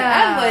 and Ben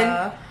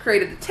Edlund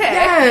created the Tick.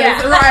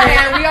 Yes, right.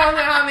 And we all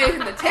know how amazing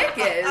the Tick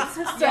is.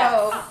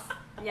 So,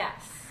 yes.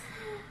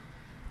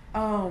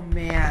 Oh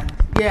man,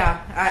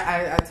 yeah,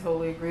 I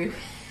totally agree.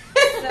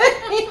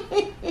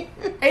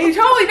 And you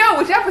totally know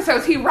which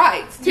episodes he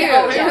writes too.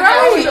 Yeah,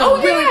 really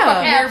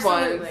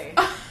absolutely.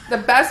 Ones. The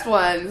best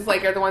ones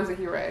are the ones that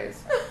he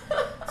writes.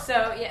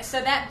 So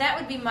that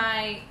would be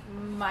my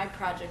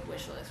project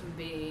wish list. Would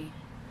be,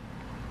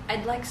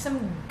 I'd like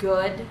some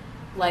good,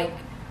 I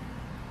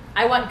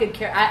want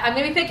good I'm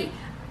gonna be picky.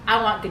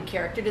 I want good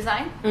character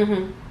design.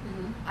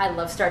 I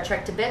love Star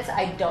Trek to bits.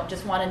 I don't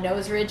just want a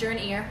nose ridge or an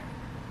ear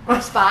or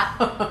a spot.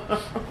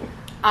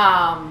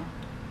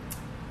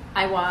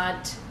 I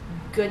want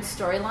good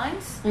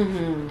storylines,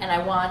 and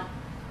I want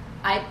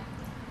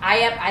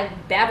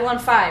Babylon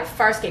 5,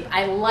 Farscape.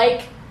 I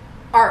like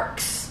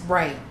arcs.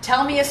 Right.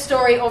 Tell me a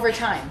story over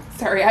time.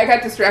 Sorry, I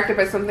got distracted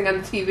by something on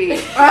the TV. It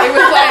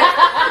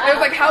was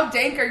like, how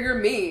dank are your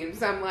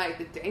memes? I'm like,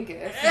 the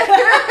dankest.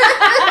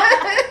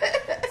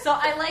 So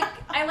I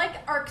like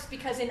arcs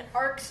because in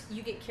arcs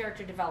you get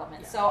character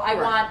development. So I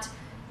want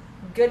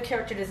good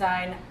character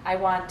design. I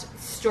want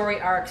story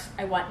arcs.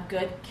 I want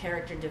good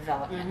character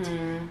development.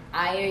 Mm-hmm.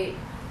 I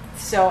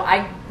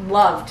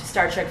loved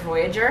Star Trek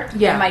Voyager.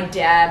 Yeah. And my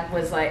dad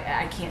was like,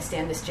 I can't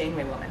stand this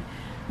Janeway woman.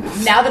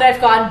 Now that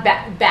I've gone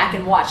back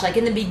and watched, like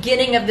in the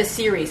beginning of the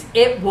series,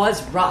 it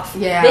was rough.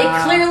 Yeah.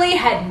 They clearly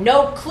had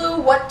no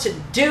clue what to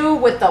do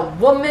with a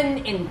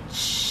woman in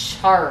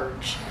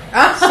charge.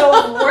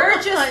 So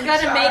we're just going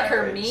to make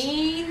her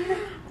mean.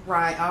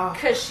 Right.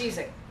 Because she's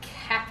a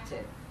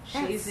captain.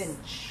 She's in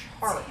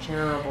charge.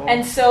 Terrible.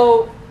 And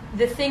so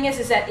the thing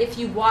is that if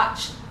you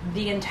watch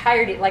the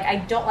entirety, like I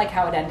don't like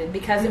how it ended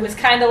because it was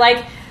kind of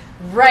like,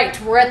 right,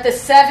 we're at the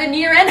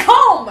 7-year and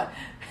home.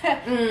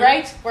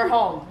 Right? We're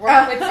home.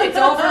 It's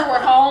over.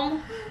 We're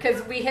home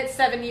because we hit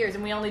 7 years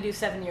and we only do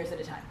 7 years at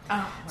a time.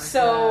 Oh my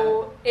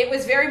God. It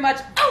was very much,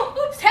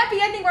 oops, happy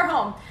ending, we're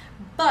home.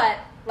 But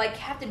like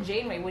Captain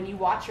Janeway, when you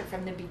watch her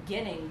from the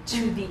beginning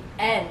to the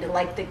end,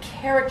 like the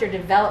character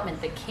development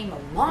that came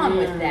along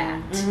with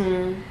that.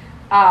 Mm-hmm.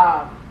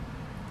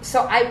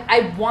 So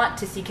I want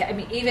to see, I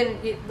mean, even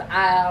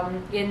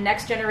in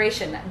Next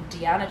Generation,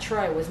 Deanna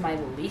Troi was my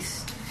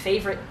least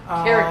favorite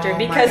character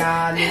because my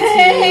God,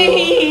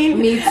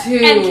 me too.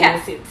 And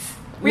catsuits.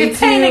 We had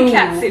Pain and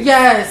catsuits.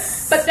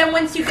 Yes. But then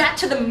once you got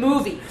to the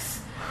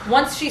movies,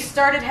 once she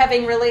started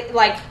having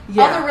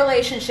other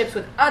relationships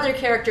with other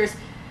characters,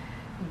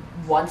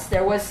 once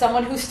there was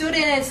someone who stood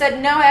in and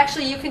said, no,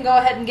 actually, you can go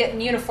ahead and get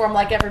in uniform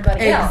like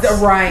everybody else.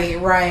 Right.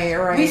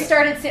 We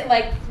started seeing,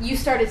 you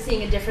started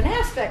seeing a different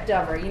aspect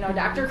of her. You know,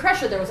 Dr.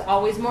 Crusher, there was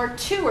always more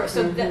to her.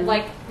 So that,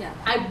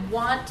 I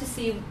want to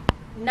see,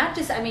 not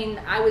just, I mean,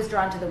 I was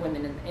drawn to the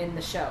women in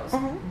the shows.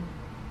 Mm-hmm.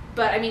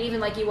 But, I mean,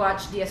 even you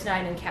watch DS9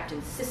 and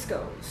Captain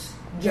Sisko's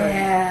journey.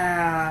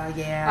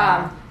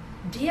 Yeah.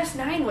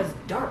 DS9 was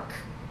dark.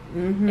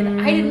 Mm-hmm.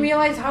 And I didn't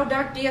realize how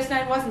dark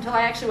DS9 was until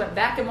I actually went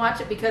back and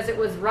watched it because it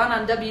was run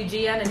on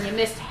WGN and you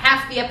missed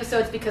half the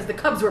episodes because the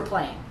Cubs were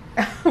playing.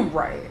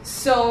 Right.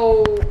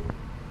 So,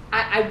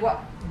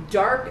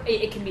 dark,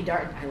 it can be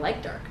dark. I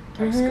like dark.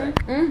 Dark's good.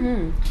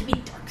 Mm-hmm. It can be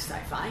dark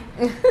sci-fi.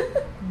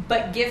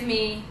 But give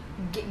me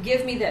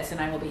this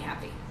and I will be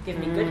happy. Give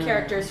me good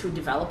characters who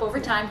develop over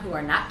time, who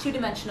are not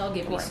two-dimensional.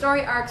 Give me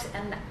story arcs,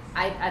 and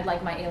I'd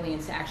like my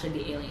aliens to actually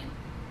be alien.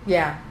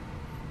 Yeah.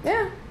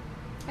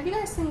 Have you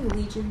guys seen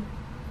Legion?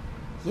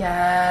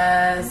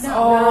 Yes.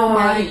 No,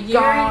 my God.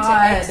 You're into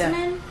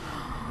X-Men?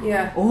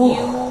 Yeah. Ooh.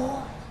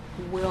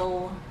 You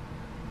will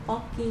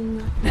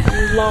fucking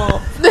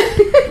love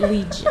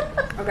Legion.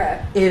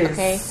 Okay. It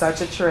is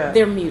such a trip.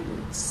 They're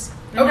mutants.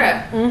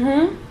 Okay.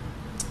 Mm-hmm.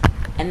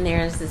 And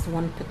there's this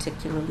one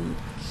particularly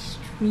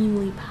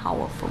extremely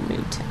powerful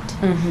mutant.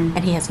 Mm-hmm.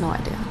 And he has no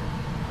idea.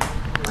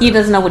 He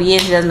doesn't know what he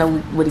is. He doesn't know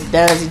what he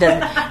does. He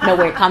doesn't know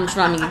where it comes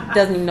from. He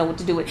doesn't even know what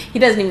to do with it. He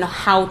doesn't even know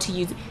how to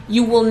use it.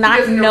 You will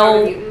not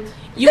know.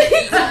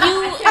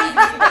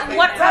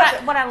 What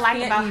I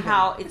like about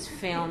how it's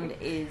filmed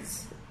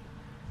is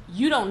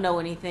you don't know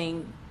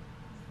anything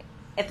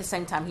at the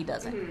same time he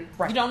doesn't.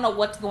 Mm-hmm. Right. You don't know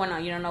what's going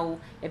on. You don't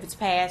know if it's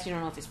past. You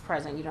don't know if it's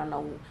present. You don't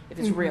know if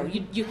it's real.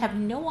 You have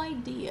no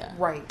idea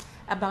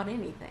about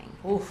anything.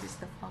 Oof. It's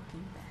the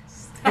fucking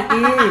best. It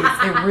is.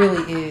 It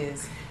really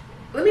is.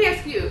 Let me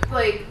ask you,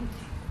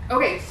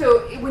 okay, so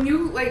when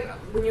you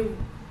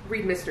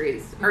read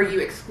mysteries, are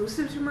you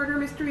exclusive to murder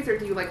mysteries, or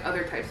do you like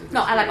other types of mysteries?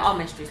 No, I like all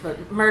mysteries,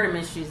 but murder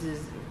mysteries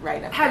is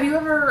right up. Have you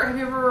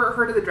ever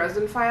heard of the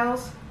Dresden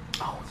Files?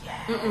 Oh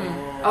yeah.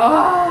 Mm-mm.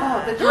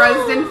 Oh, the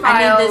Dresden Files.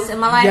 I need this in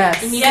my life.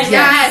 Yes.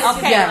 Yes.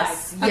 Okay.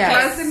 Yes. The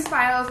Dresden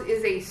Files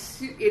is a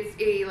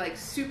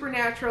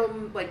supernatural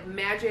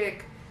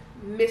magic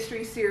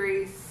mystery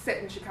series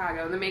set in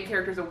Chicago, and the main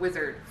character is a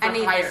wizard for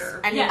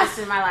hire. I need this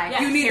in my life.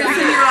 You need this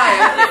in your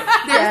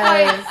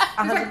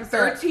life. There's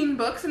 13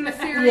 books in the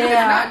series. It's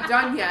not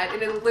done yet,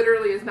 and it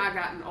literally has not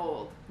gotten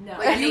old. No,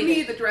 you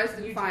need the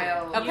Dresden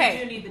Files. Okay,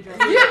 you do need the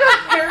Dresden.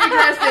 Harry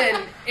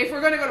Dresden. If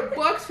we're going to go to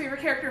books, favorite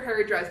character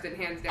Harry Dresden,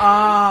 hands down.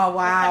 Oh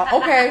wow.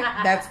 Okay,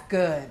 that's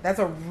good. That's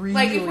a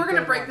really if we're going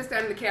to break this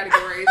down into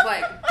categories,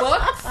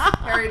 books,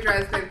 Harry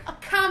Dresden,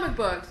 comic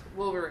books,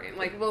 Wolverine.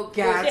 We're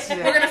gonna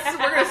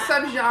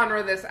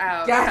subgenre this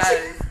out.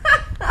 Gotcha.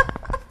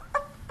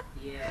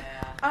 Yeah.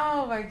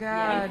 Oh my God.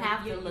 Yeah, you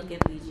have to look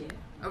at Legion.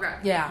 Okay.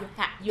 Yeah.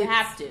 You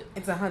have to.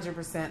 It's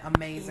 100%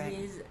 amazing. It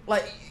is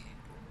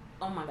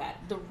oh my God,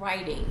 the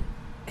writing.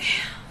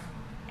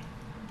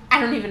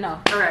 I don't even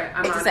know. All right,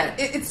 I'm on it.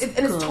 It's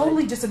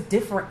totally just a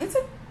different. It's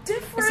a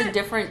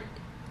different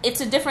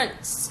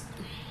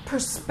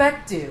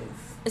perspective.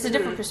 It's a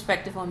different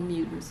perspective on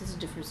mutants. It's a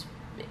different.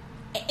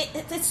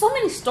 It's so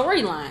many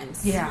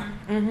storylines. Yeah.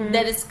 Mm-hmm.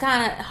 That it's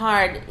kind of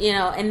hard,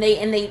 and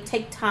they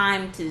take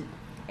time to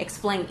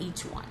explain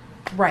each one.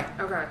 Right.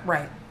 Okay.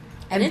 Right.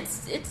 And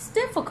it's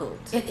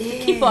difficult to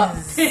keep up.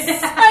 It's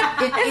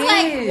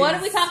like, what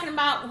are we talking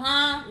about?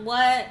 Huh?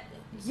 What?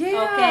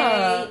 Yeah.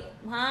 Okay.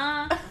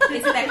 Huh?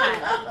 It's that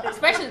kind of.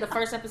 Especially the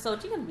first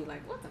episode, you're gonna be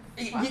like, what the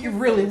fuck? You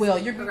really will.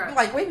 You're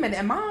like, wait a minute,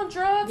 am I on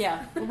drugs?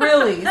 Yeah.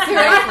 Really? Seriously? Did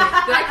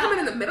I come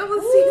in the middle of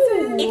the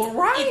season?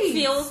 It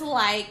feels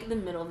like the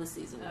middle of the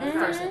season. The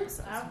first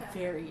episode. It's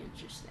very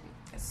interesting.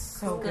 It's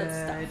so good.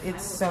 Stuff.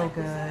 It's so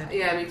good.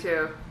 Yeah, me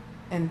too.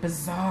 And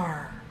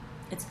bizarre.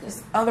 It's good.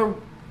 This other.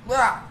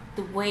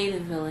 The way the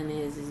villain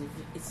is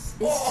it's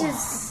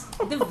just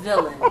the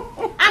villain.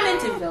 I'm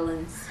into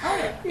villains.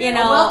 You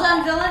know, a well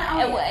done villain.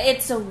 Oh, yeah.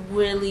 It's a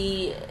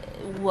really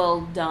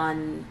well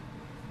done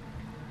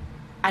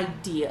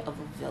idea of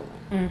a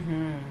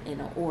villain. You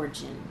know,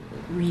 origin,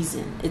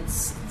 reason.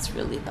 It's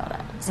really thought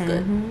out. It's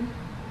good.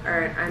 All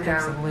right, I'm down.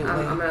 Absolutely.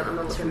 I'm gonna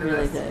look into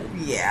Really this. good.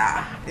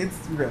 Yeah, it's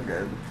real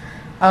good.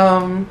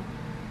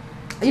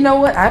 You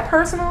know what? I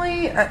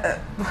personally,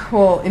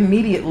 well,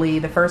 immediately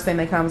the first thing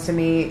that comes to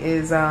me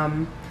is,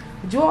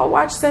 did you all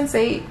watch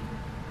Sense8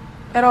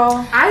 at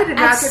all? I did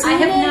not. I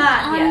have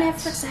not on yet.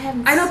 Netflix. I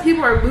haven't. I know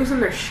people are losing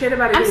their shit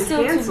about it I'm being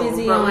still too canceled,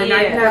 busy but like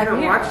I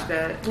haven't yeah. watched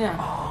it. Yeah.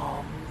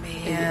 Oh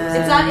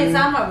man, It's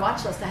on my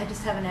watch list. I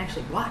just haven't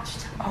actually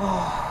watched.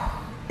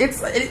 Oh,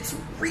 it's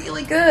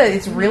really good.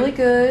 It's really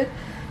good,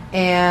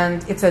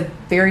 and it's a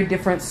very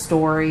different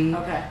story.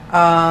 Okay.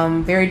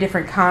 Very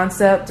different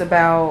concept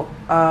about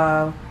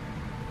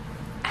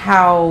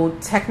how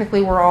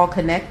technically we're all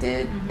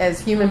connected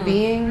as human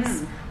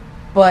beings,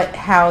 but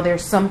how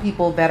there's some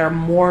people that are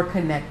more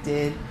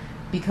connected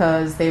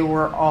because they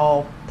were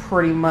all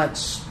pretty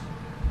much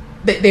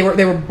they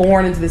were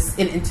born into this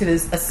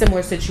a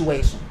similar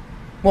situation.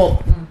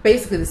 Well,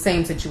 basically the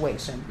same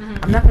situation.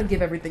 I'm not going to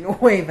give everything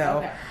away though,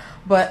 Okay.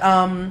 but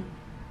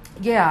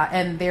yeah,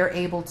 and they're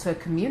able to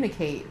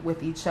communicate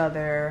with each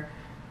other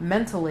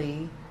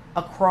mentally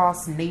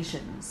across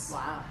nations.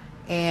 Wow.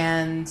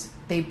 And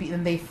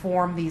they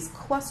form these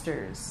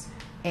clusters,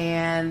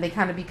 and they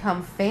kind of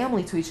become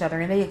family to each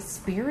other, and they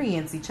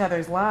experience each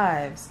other's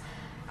lives.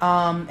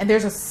 And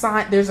there's a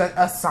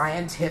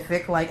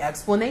scientific like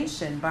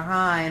explanation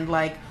behind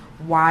like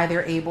why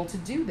they're able to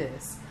do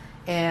this.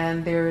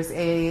 And there's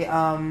a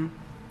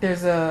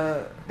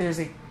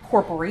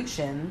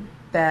corporation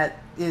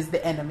that is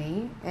the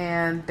enemy,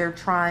 and they're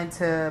trying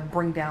to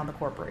bring down the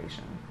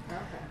corporation. Okay.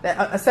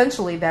 That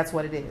essentially that's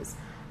what it is.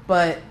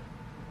 But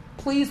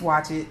please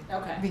watch it,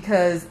 Okay.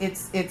 because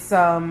it's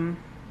not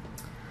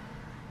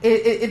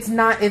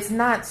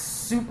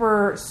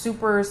super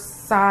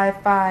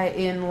sci-fi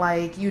in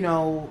like, you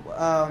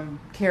know,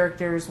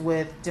 characters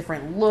with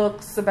different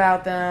looks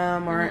about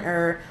them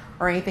or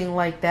anything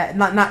like that.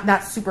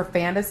 Not super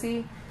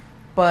fantasy,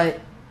 but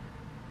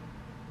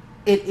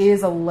it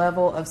is a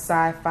level of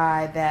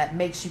sci-fi that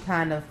makes you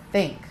kind of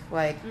think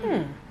like,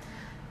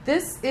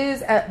 this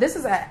is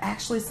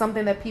actually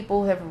something that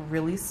people have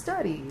really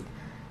studied.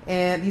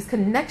 And these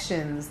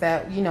connections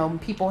that, you know,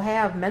 people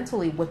have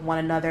mentally with one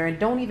another and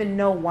don't even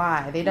know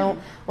why. They don't,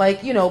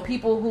 like, you know,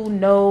 people who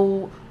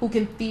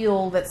can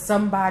feel that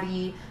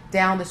somebody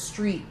down the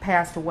street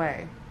passed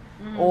away,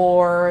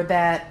 or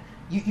that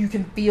you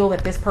can feel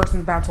that this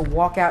person's about to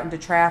walk out into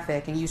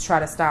traffic and you try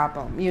to stop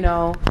them, you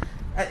know.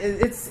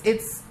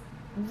 It's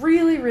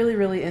really, really,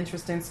 really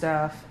interesting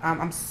stuff.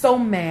 I'm so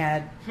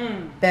mad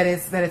that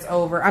it's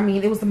over. I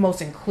mean, it was the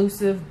most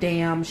inclusive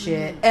damn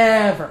shit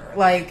ever.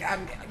 Like,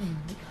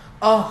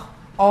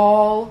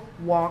 all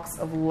walks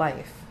of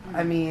life.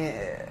 I mean,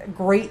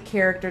 great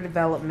character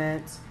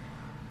development.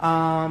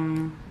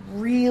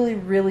 Really,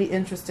 really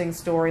interesting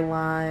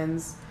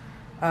storylines.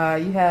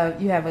 You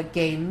have a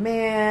gay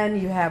man.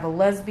 You have a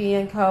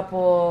lesbian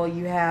couple.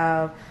 You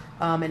have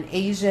an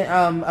Asian,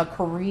 a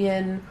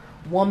Korean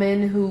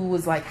woman who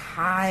was like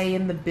high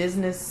in the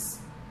business,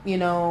 you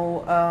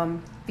know,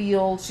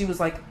 field. She was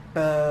like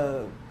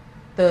the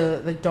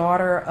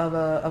daughter of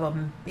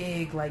a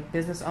big like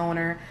business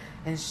owner,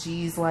 and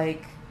she's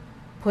like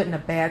put in a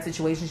bad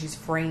situation. She's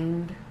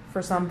framed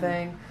for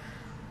something.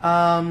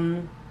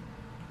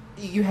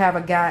 You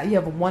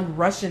have one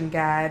Russian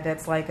guy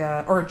that's like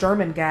or a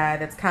German guy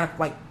that's kind of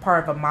like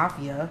part of a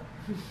mafia,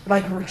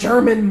 like a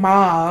German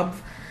mob.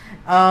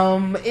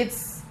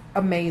 It's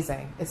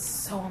amazing. It's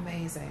so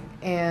amazing,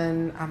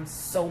 and I'm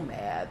so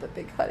mad that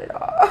they cut it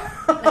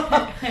off.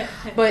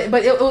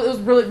 but it was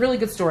really, really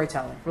good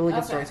storytelling. Really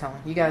good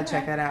storytelling. You got to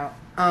check that out.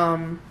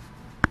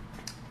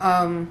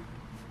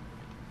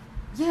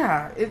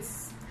 Yeah,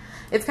 it's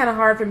kind of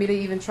hard for me to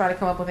even try to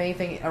come up with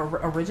anything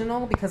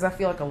original, because I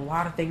feel like a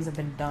lot of things have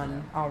been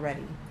done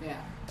already.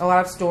 Yeah. A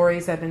lot of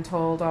stories have been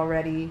told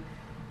already,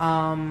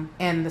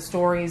 and the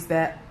stories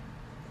that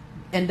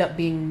end up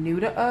being new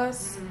to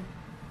us,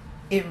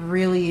 it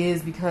really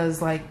is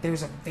because like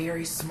there's a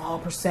very small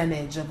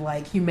percentage of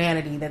like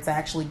humanity that's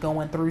actually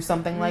going through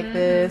something like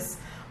this,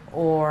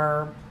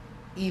 or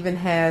even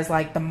has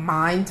like the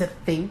mind to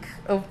think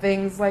of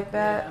things like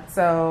that. Yeah.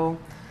 So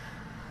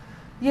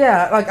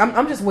yeah, like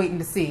I'm just waiting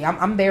to see.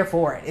 I'm there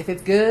for it. If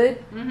it's good,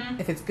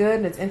 if it's good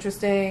and it's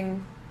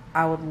interesting,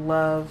 I would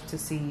love to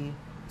see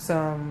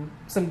some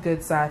good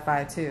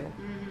sci-fi too.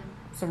 Mm-hmm.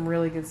 Some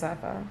really good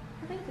sci-fi.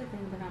 I think the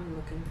thing that I'm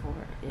looking for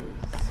is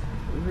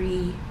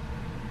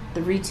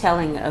the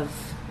retelling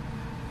of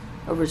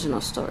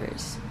original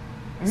stories.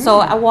 So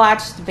I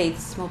watched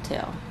Bates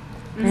Motel.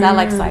 Because I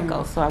like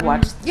Psycho, so I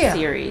watched the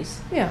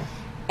series. Yeah.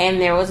 And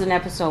there was an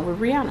episode with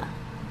Rihanna.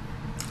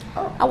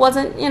 Oh. I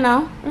wasn't,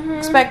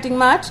 expecting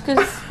much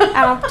because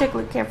I don't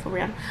particularly care for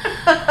Rihanna.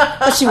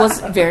 But she was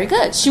very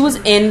good. She was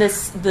in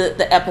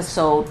the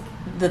episode,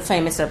 the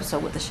famous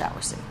episode with the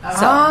shower scene.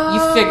 So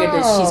you figured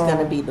that she's going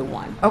to be the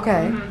one.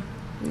 Okay.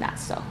 Not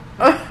so.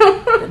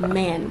 The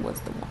man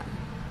was the one.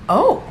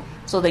 Oh.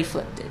 So they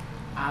flipped it.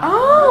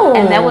 Oh.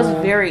 And that was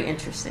very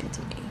interesting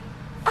to me.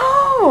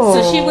 Oh.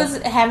 So she was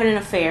having an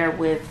affair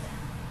with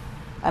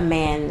a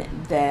man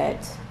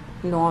that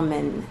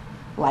Norman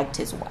liked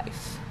his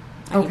wife.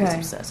 And he was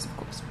obsessed, of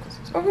course.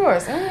 Of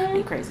course.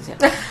 He crazy as hell.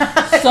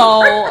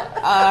 So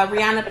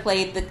Rihanna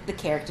played the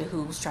character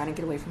who was trying to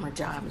get away from her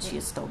job, and she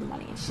had stolen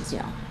money, and she's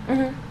young.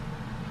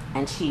 Mm-hmm.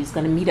 And she's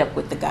going to meet up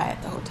with the guy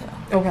at the hotel.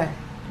 Okay.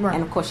 Right.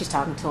 And of course she's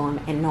talking to him,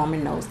 and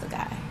Norman knows the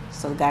guy.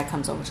 So the guy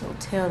comes over to the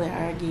hotel, they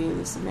argue,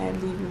 this and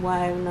that, leave your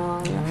wife,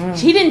 no.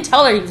 She didn't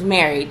tell her he was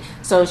married,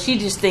 so she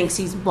just thinks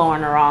he's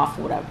blowing her off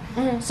or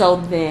whatever. So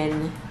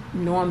then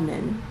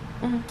Norman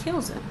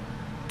kills him.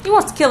 He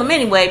wants to kill him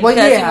anyway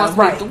because he wants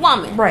to leave the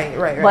woman.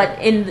 Right. But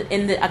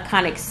in the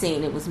iconic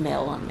scene, it was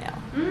male on male.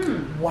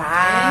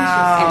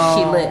 Wow. And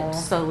she lived,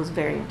 so it was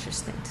very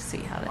interesting to see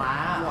how that.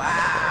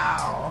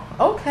 Wow.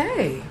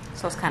 Okay.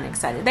 So I was kind of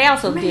excited. They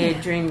also did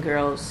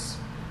Dreamgirls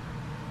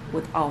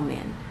with all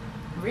men.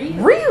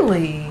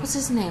 Really? What's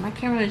his name? I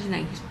can't remember his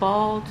name. He's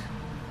bald.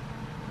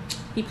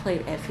 He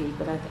played Effie,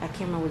 but I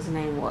can't remember what his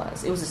name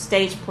was. It was a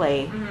stage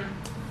play,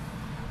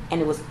 and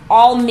it was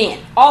all men,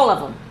 all of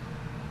them,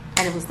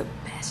 and it was the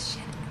best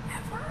shit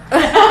ever.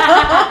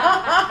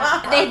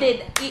 They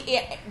did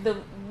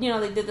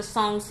they did the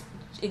songs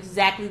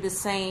exactly the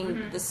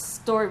same. The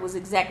story was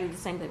exactly the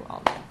same. They were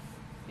all men.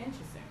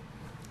 Interesting.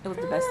 It was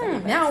the best thing I've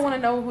ever Now I seen. want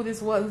to know who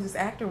this was. Who this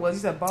actor was?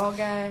 He's a bald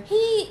guy.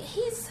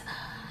 He's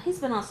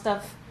been on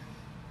stuff.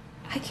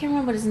 I can't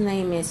remember what his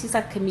name is. He's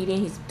like a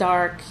comedian. He's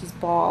dark. He's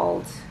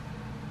bald.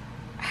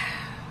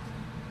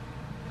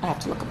 I have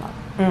to look him up.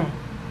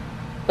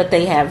 But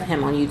they have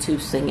him on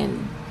YouTube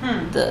singing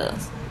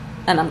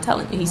and I'm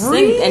telling you, he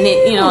sings, and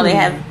they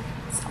have.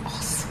 It's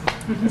awesome.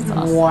 It's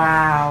awesome.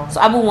 Wow. So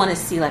I would want to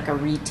see like a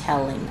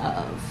retelling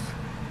of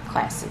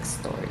classic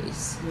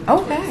stories.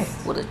 Okay.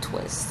 With a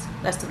twist.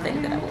 That's the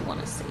thing that I would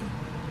want to see.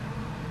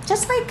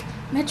 Just like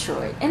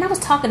Metroid. And I was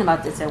talking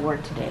about this at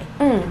work today.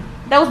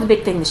 That was the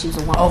big thing that she was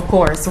a woman. Of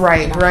course.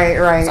 Right.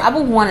 Right. So I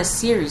would want a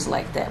series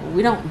like that. But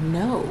we don't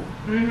know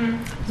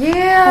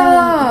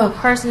Yeah. who the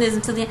person is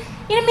until the end.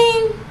 You know what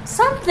I mean?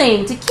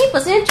 Something to keep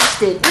us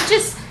interested. We're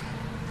just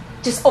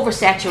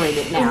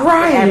oversaturated now.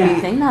 Right. For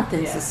everything.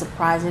 Nothing's a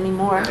surprise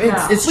anymore.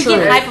 It's we true.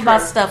 get hype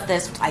about stuff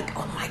that's like,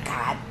 oh my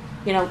God.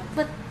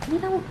 But we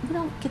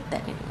don't get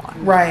that anymore.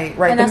 Right.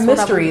 And The that's what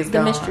mystery is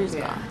gone. The mystery is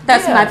gone.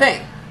 That's my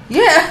thing.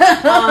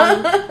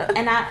 Yeah.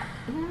 And I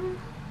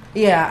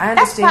understand.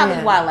 that's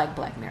probably why I like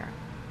Black Mirror.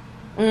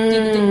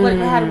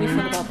 How do we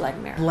feel about Black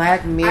Mirror?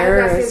 Black I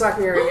Mirror. have not seen Black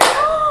Mirror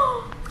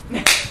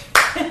yet.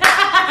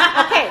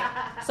 Okay,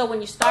 so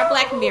when you start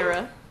Black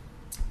Mirror,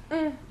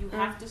 you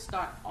have to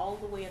start all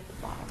the way at the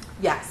bottom.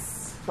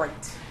 Yes. Right.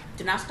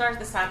 Do not start at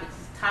the top. The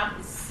top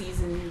is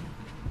season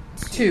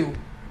 2.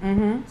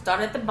 Mm-hmm.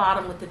 Start at the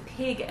bottom with the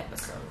pig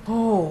episode.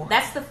 Oh.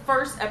 That's the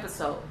first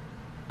episode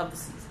of the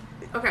season.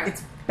 Okay.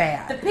 It's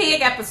bad. The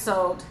pig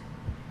episode.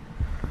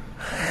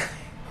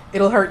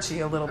 It'll hurt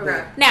you a little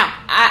bit. Now,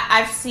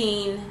 I've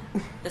seen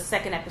the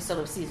second episode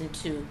of season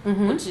 2,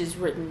 which is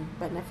written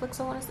by Netflix.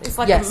 I want to say it's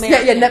like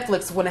American.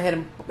 Netflix went ahead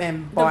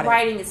and bought the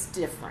writing is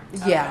different.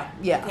 Yeah.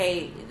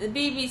 Okay, the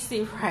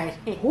BBC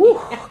writing.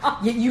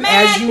 You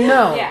as you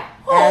know,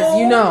 as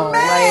you know,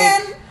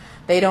 like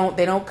they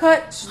don't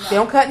cut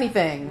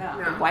anything.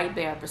 No. The White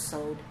Bear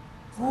episode.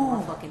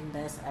 The fucking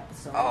best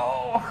episode.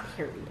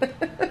 Period.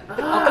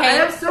 I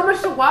have so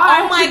much to watch.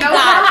 Oh my God!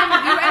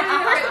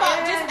 First of all,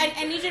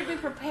 I need you to be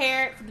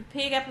prepared for the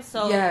pig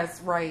episode.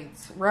 Yes, right.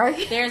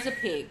 There's a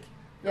pig.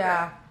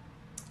 Yeah.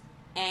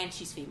 And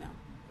she's female.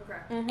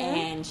 Okay.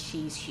 And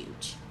she's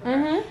huge.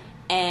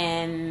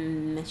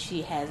 And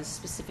she has a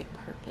specific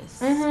purpose.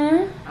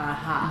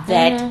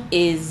 That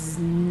is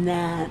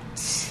not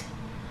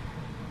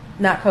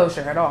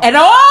kosher at all. At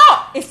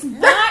all! It's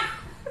not.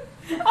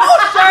 Do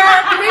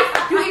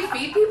they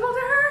feed people to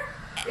her?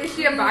 Is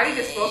she a body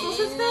disposal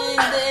system?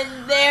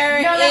 There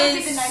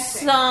is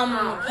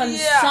some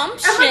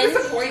consumption.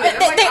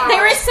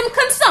 There is some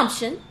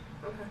consumption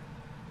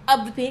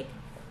of the pig.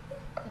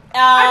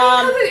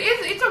 I mean,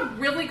 because it's a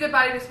really good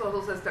body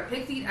disposal system.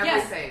 Pigs eat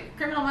everything. Yes.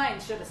 Criminal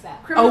Minds showed us that.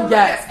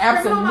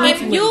 Absolutely.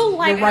 If you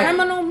like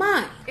Criminal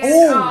Minds,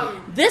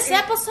 this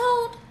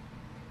episode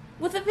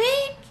with a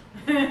pig.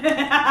 This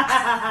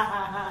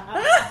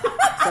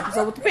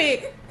episode with the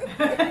pig.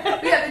 Yeah,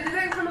 they did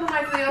that in Criminal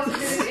Minds. They also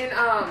did it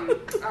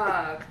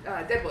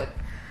in Deadwood.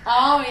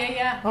 Oh,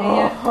 yeah.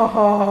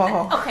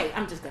 Okay,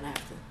 I'm just gonna have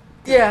to.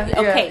 Yeah.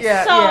 Okay,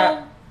 Yeah. so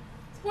Yeah.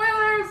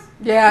 Spoilers.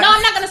 Yeah. no,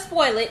 I'm not gonna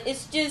spoil it.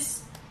 It's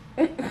just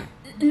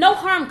no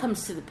harm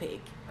comes to the pig.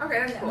 Okay,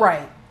 that's cool.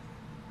 Right.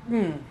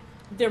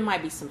 There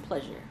might be some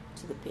pleasure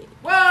to the pig.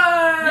 What?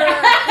 There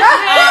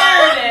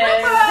it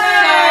is.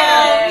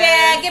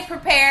 Yeah, get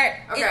prepared.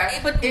 Okay.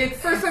 But It's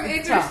For some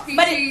tough.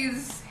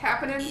 interspecies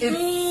happening.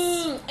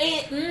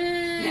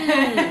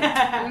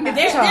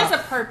 there's a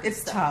purpose.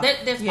 It's though. tough.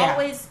 There's Yeah.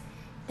 always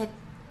that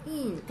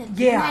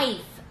Yeah.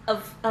 knife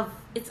of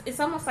it's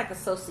almost like a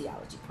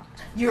sociology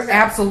project. You're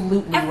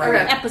absolutely Every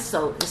right.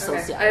 episode is Okay, I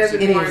sociology.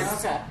 have It more.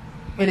 is. Okay.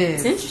 It It's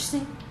is.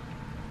 interesting,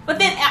 but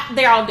then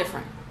they're all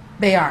different.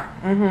 They are.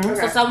 Mm-hmm. Okay.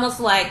 So it's almost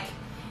like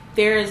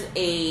there's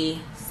a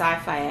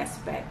sci-fi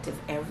aspect of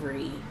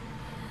every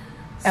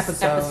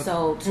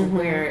episode to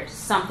where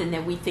something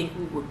that we think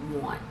we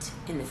would want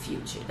in the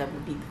future that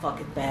would be the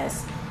fucking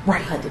best,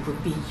 Right. but it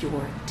would be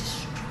your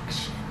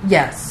destruction.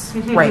 Yes.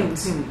 Right.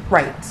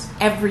 Right.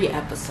 Every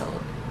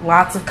episode.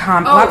 Lots of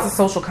lots of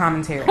social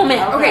commentary. Oh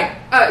man. Okay,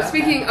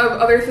 speaking of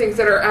other things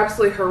that are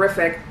absolutely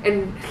horrific,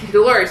 and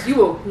Dolores, you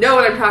will know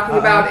what I'm talking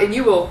about, and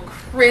you will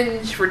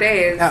cringe for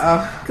days.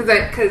 Because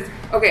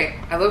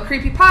I love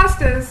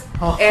creepypastas,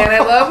 and I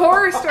love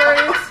horror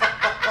stories.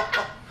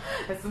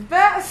 It's the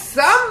best.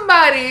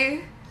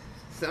 Somebody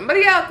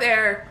out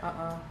there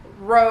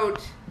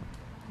wrote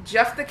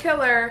Jeff the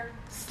Killer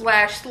 /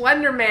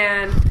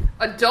 Slenderman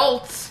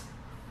adult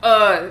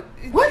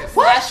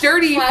What?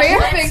 dirty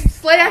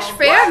Slash fanfic /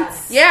 fan.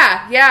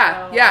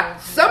 Yeah.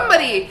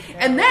 Somebody.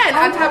 And then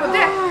on top of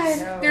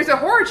that, there's a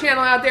horror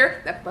channel out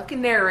there that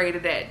fucking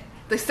narrated it.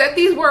 They said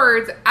these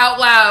words out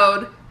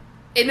loud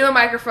into a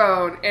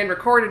microphone and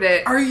recorded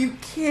it. Are you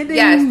kidding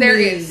Yes, me? there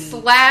is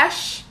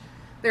slash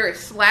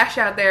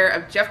out there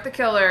of Jeff the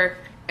Killer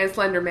and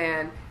Slender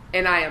Man,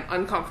 and I am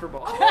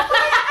uncomfortable.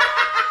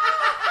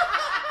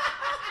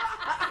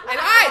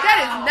 That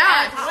is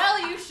not.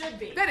 Well, you should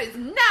be. That is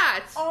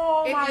not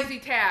an easy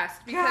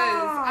task because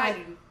God. I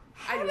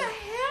How the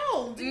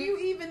hell do you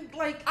even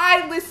like?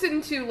 I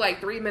listened to like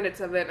 3 minutes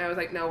of it and I was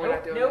like, no, we're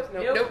not doing this.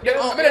 Nope.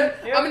 nope.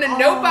 I'm gonna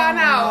nope on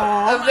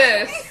out of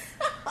this.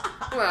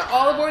 Well,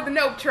 all aboard the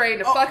nope train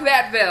to fuck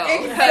that bill.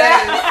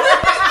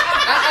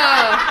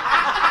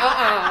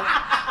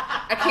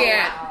 I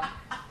can't.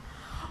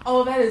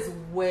 Oh, that is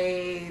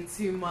way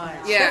too much.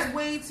 Yeah. That's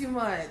way too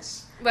much.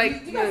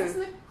 Like, you guys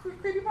listen to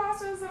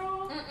creepypastas at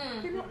all?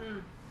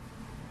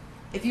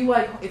 If you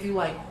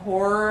like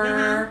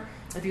horror,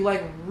 if you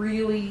like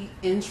really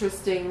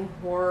interesting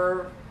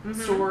horror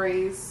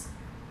stories,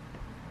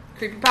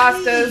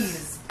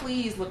 Creepypastas.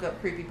 please look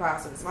up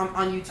creepypastas on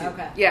YouTube.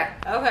 Okay. Yeah.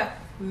 Okay.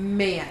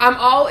 Man, I'm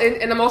all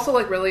in, and I'm also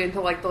like really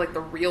into like the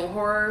real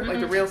horror, like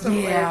the real stuff.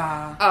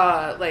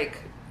 Yeah. Like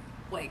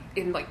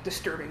in like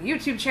disturbing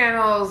YouTube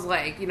channels,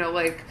 like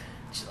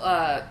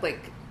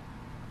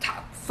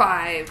top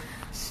 5,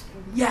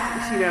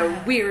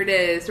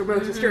 weirdest or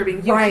most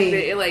disturbing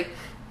YouTube, like,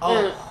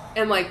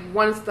 and like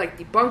ones like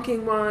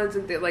debunking ones,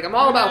 and like I'm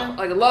all about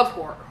like I love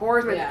horror.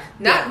 Horror's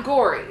not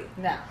gory,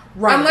 No.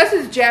 right. unless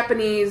it's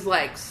Japanese,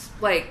 like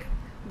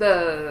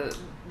the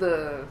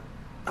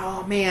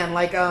oh man,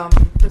 like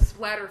the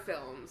splatter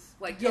films,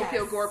 like Yes.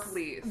 Tokyo Gore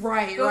Police.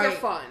 Right, Those right. are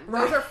fun.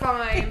 Right. Those are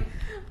fine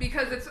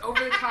because it's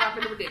over the top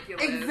and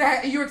ridiculous.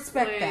 exactly. You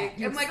expect that.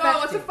 You I'm like,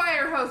 expect it's a it.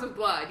 fire hose of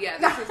blood. Yeah,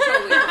 this is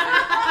totally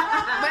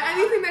fine. But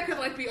anything that could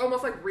like be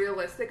almost like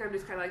realistic, I'm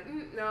just kind of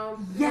like, no.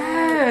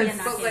 Yes.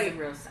 Yeah, But, like,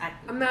 real.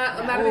 I'm not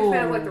a big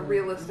fan of like the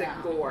realistic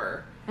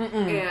gore.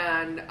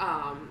 And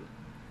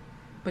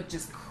But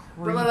just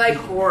but I like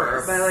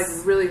horror. But I like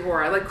really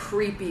horror. I like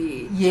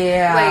creepy.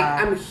 yeah.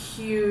 Like I'm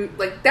huge.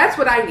 Like that's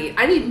what I need.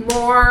 I need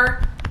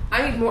more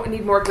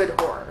good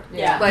horror.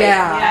 Yeah. Like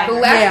Yeah. the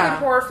last Yeah. good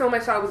horror film I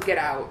saw was Get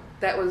Out.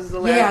 That was the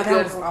last Yeah, that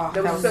good. was-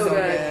 that was so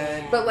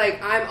good. But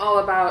like I'm all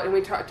about, and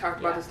we talked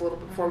about this a little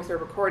bit before we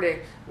started recording.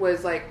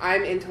 Was like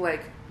I'm into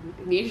like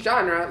niche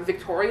genre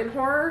Victorian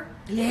horror.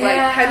 Yeah.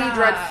 Like Penny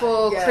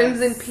Dreadful, Yes.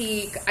 Crimson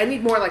Peak. I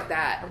need more like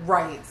that.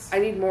 Right. I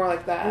need more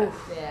like that.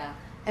 Oof. Yeah.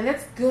 And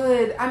that's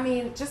good. I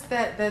mean, just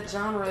that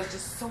genre is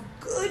just so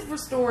good for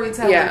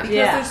storytelling Yeah. because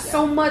Yeah. there's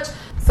so much.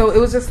 So it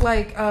was just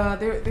like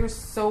there's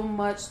so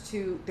much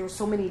to. There were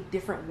so many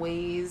different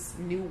ways,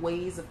 new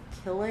ways of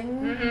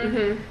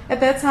killing at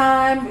that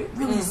time.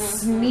 Really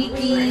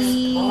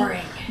sneaky.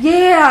 Exploring.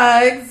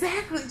 Yeah,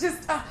 exactly.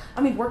 Just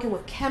I mean, working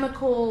with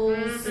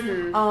chemicals.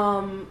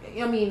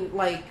 I mean,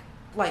 like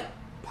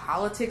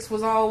politics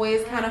was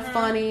always kind of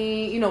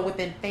funny,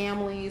 within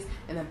families,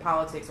 and then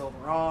politics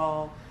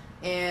overall.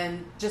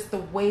 And just the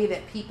way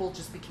that people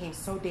just became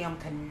so damn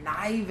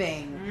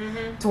conniving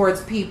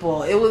towards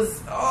people. It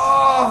was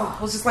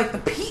just like the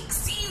peak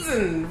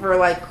season for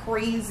like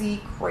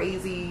crazy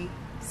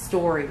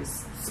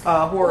stories,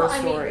 horror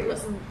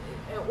stories.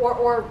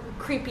 Or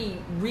creepy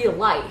real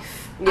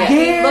life. Yeah. I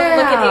mean, look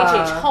at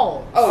H.H.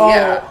 Holmes. Oh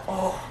yeah.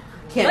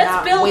 Cannot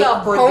Let's build wait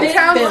a for this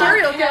hometown film.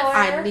 serial killer.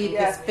 I need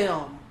this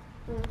film.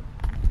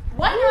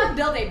 Why not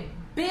build a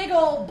big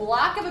old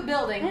block of a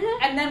building,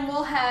 and then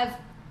we'll have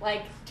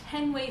like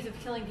 10 ways of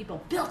killing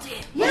people built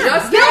in.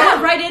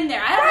 Yeah, Right in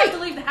there. I don't have to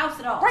leave the house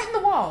at all. Right in the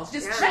walls.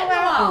 Just chill Right in the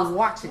out walls. and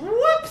watch it.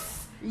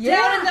 Whoops. Yeah.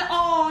 Down in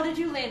the did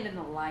you land in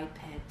the light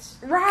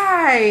pit?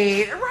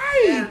 Right.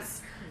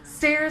 Yes.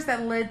 Stairs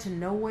that led to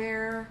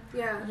nowhere.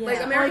 Yeah. Yeah.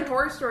 Like American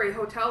Horror Story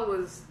Hotel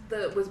was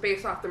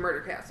based off the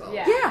murder castle.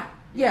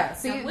 Yeah.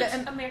 See, Now, which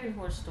American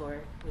Horror Story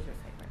was your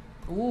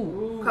favorite?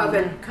 ooh.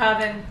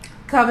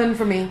 Coven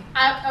for me.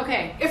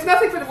 Okay. It's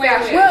nothing for the Wait,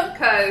 fashion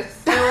because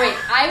Wait,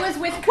 I was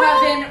with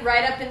Coven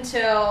right up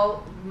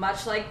until,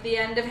 much like the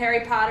end of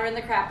Harry Potter and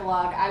the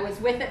Crapalog, I was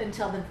with it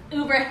until the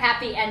uber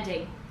happy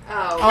ending.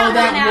 Oh, Come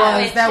that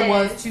on out,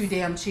 was witches. too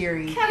damn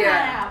cheery. Come on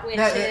out,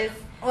 witches.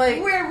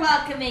 We're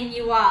welcoming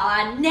you all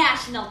on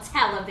national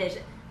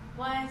television.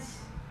 What?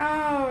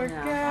 Oh my No.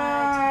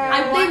 god!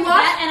 I wanted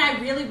that, and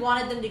I really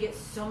wanted them to get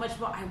so much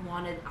more. I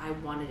wanted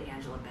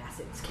Angela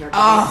Bassett's character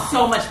to get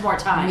so much more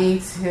time. Me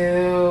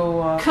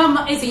too. Come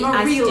on, it's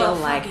I Maria still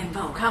like fucking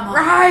Vogue. Come on,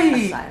 Right.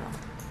 Asylum.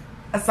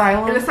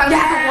 Asylum. and Asylum is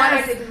the one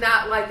I did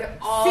not like at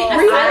all. See,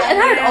 Really?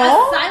 Not at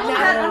all? Asylum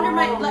got No, under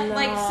my no,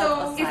 like.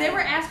 So if there Asylum. were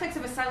aspects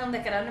of Asylum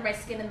that got under my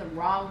skin in the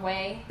wrong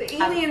way, The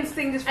aliens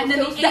thing just was And then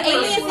so the stupid.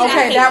 aliens thing,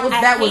 Okay, that was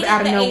hated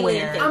out of the alien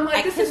nowhere. thing. I'm like,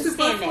 I this is couldn't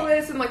stand that.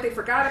 superfluous, and like they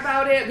forgot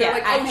about it. They're Yeah,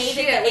 like, I oh hated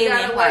shit, the we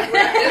alien gotta part. like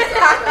wrap this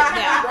up and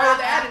Yeah. roll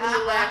that into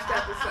the last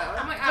episode.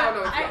 I'm like, I don't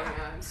know what's going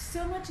on.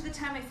 so much of the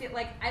time I feel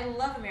like I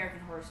love American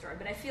Horror Story,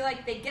 but I feel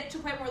like they get to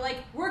a point where like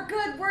we're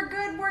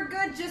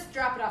good, just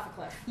drop it off a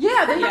cliff.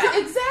 Yeah, Yeah.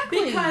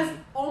 exactly. Because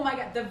oh my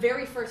god, the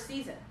very first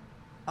season.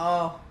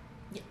 oh,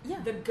 Yeah.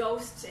 The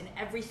ghosts and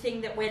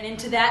everything that went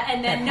into that,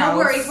 and then That no house.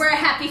 worries, we're a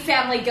happy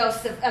family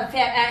ghost of a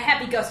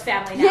happy ghost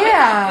family now.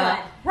 yeah,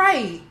 Good.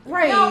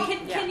 right. No,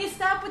 can you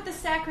stop with the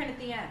saccharine at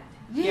the end?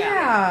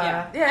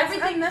 Yeah, it's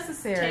Everything-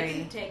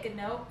 unnecessary. Take a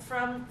note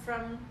from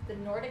the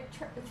Nordic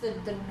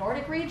the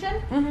Nordic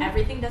region. Mhm.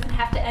 Everything doesn't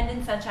have to end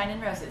in sunshine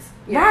and roses.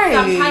 Right.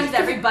 Sometimes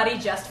everybody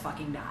just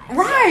fucking dies.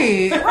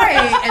 Right,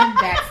 and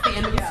that's the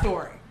end of the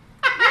story.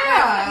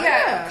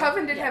 Yeah.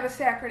 Coven did have a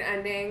saccharine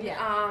ending. Yeah.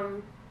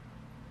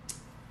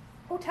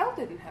 Hotel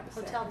didn't have a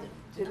Hotel saccharine.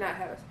 did Not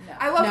have a. No.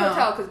 I love No.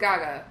 Hotel because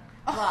Gaga.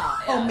 Wow.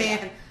 Oh Yeah.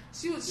 man,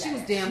 she was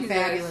damn She's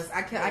fabulous.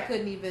 nice. I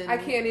couldn't even. I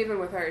can't even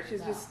with her. She's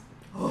No. just.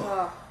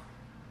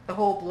 The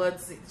whole blood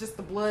scene, just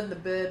the blood in the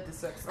bed, the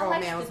sex. I Oh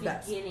liked man, it was the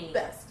best. beginning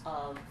Best.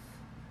 of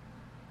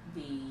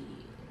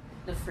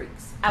the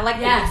Freaks. I like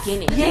Yes. the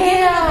beginning.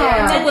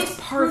 Yeah. It And was they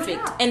screwed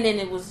perfect, up. and then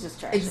it was just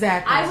trash.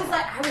 Exactly. I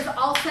was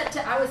all set to.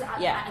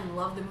 Yeah. I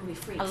love the movie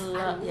Freaks. I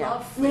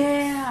love- Freaks.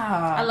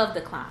 Yeah. I love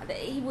the clown.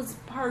 He was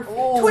perfect.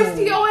 Oh.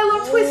 Twisty. Oh, I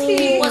love Twisty.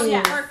 He was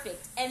Yeah.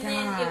 perfect, and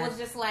then it God. was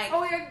just like,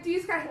 Oh yeah, do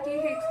you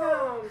hate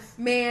clowns?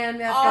 Man,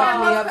 that Oh, fucked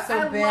me I up love- so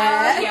I bad.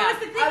 love- You know what's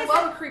the thing I is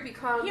love that- a creepy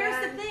clown. Here's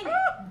man. the thing.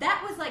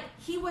 That was like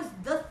he was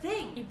the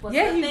thing. he was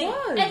Yeah, the he thing.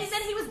 was. And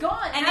then he was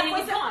gone. And then he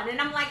was halfway through. gone,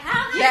 and I'm like,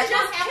 how? They Yeah.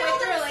 just halfway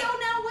killed through, him. like, So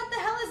now what the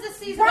hell is this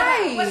season?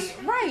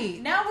 Right.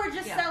 Now we're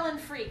just Yeah. selling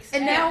freaks.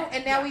 And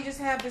now we just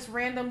have this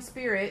random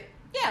spirit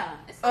yeah,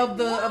 of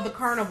the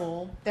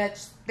carnival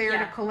that's there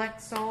Yeah. to collect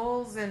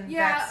souls, and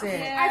Yeah, that's it.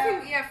 yeah. I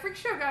think Freak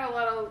Show got a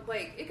lot of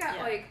it got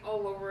Yeah. like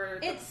all over.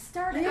 It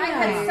started. Yeah. I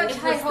had It such was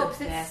high the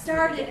hopes. It best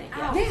started beginning.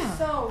 out Yeah.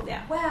 so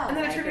Yeah. well. And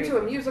then it I turned agree. into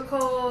a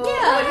musical. Yeah.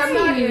 Like, I'm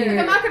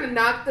Right. not gonna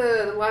knock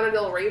the Lana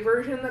Del Rey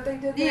version that they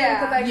did there Yeah.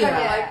 because I kind of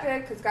Yeah. liked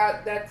it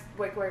because that's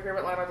like my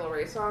favorite Lana Del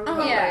Rey song. Oh,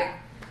 But, yeah. like,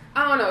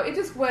 I don't know. It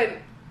just went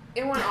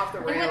off the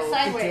It rails. went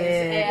sideways.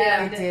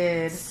 And It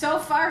did. so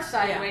far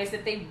sideways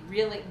that they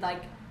really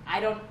like. I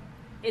don't.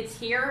 It's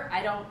here.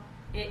 I don't.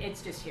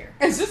 It's just here.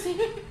 It's just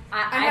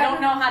I don't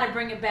know how to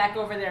bring it back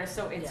over there,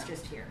 so it's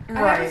just here. I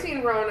haven't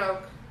seen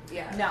Roanoke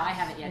yet. No, I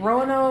haven't yet.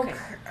 Roanoke.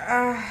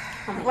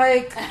 Okay.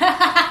 Like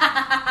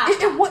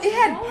it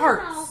had Roanoke.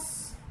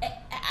 parts.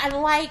 I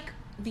like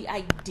the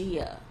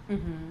idea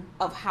Mm-hmm.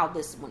 of how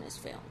this one is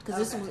filmed because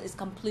this Okay. one is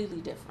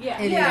completely different.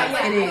 Yeah, It Yeah, is.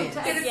 yeah. It is.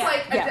 And it's Yeah.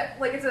 like Yeah.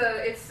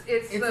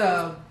 it's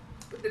a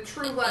the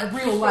true life.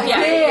 real life.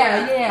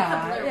 Yeah.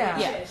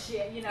 Yeah.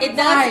 Shit, you know. It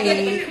does Right.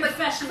 get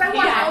Confession. I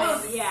watch all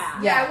those.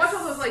 Yeah. Yeah, I watch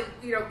all those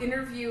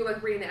interview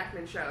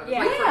reenactment shows. Yeah.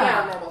 Like for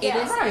Yeah. paranormal It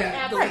stuff. is Right.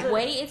 Yeah. the Absolutely.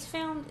 way it's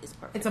filmed is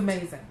perfect. It's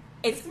amazing.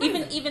 It's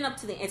even up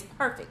to the it's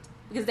perfect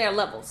because there are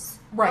levels,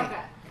 Right.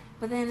 Okay.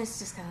 but then it's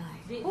just kind of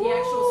like The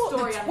actual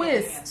story the on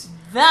twist.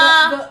 the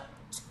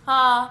twist.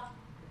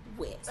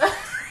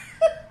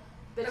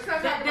 Let's not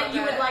talk that about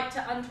you would that. like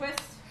to untwist.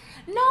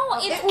 No,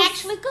 it's It was-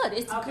 actually good.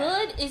 It's Okay.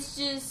 good. It's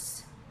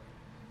just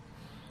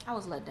I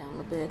was let down a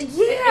little bit.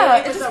 Yeah,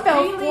 It it was just a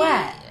fell really-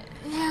 flat.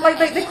 Like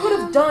they could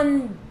have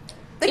done.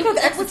 They could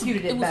have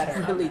executed it was better.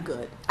 really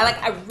good.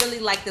 I really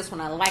like this one.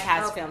 I like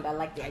how it's Okay. filmed. I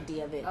like the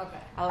idea of it. Okay.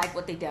 I like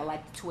what they did. I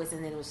like the twist,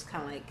 and then it was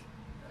kind of like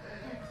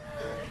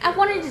I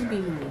wanted it to be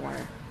more.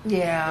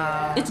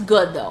 Yeah. It's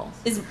good though.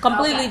 It's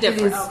completely Okay. It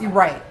different. is Okay.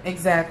 right,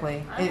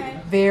 exactly. Okay.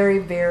 It very,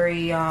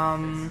 very.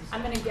 I'm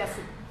gonna guess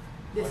that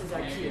this is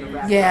our cue to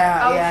wrap.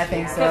 Yeah, I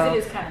think Because so. it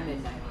is kind of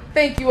midnight.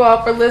 Thank you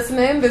all for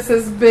listening. This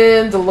has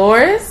been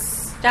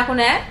Dolores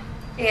Jacqueline?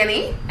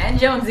 Annie. And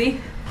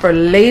Jonesy. for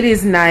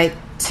Ladies Night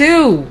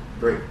 2,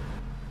 Great.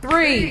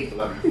 3.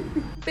 Love you.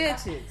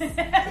 bitches.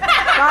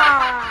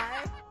 Bye.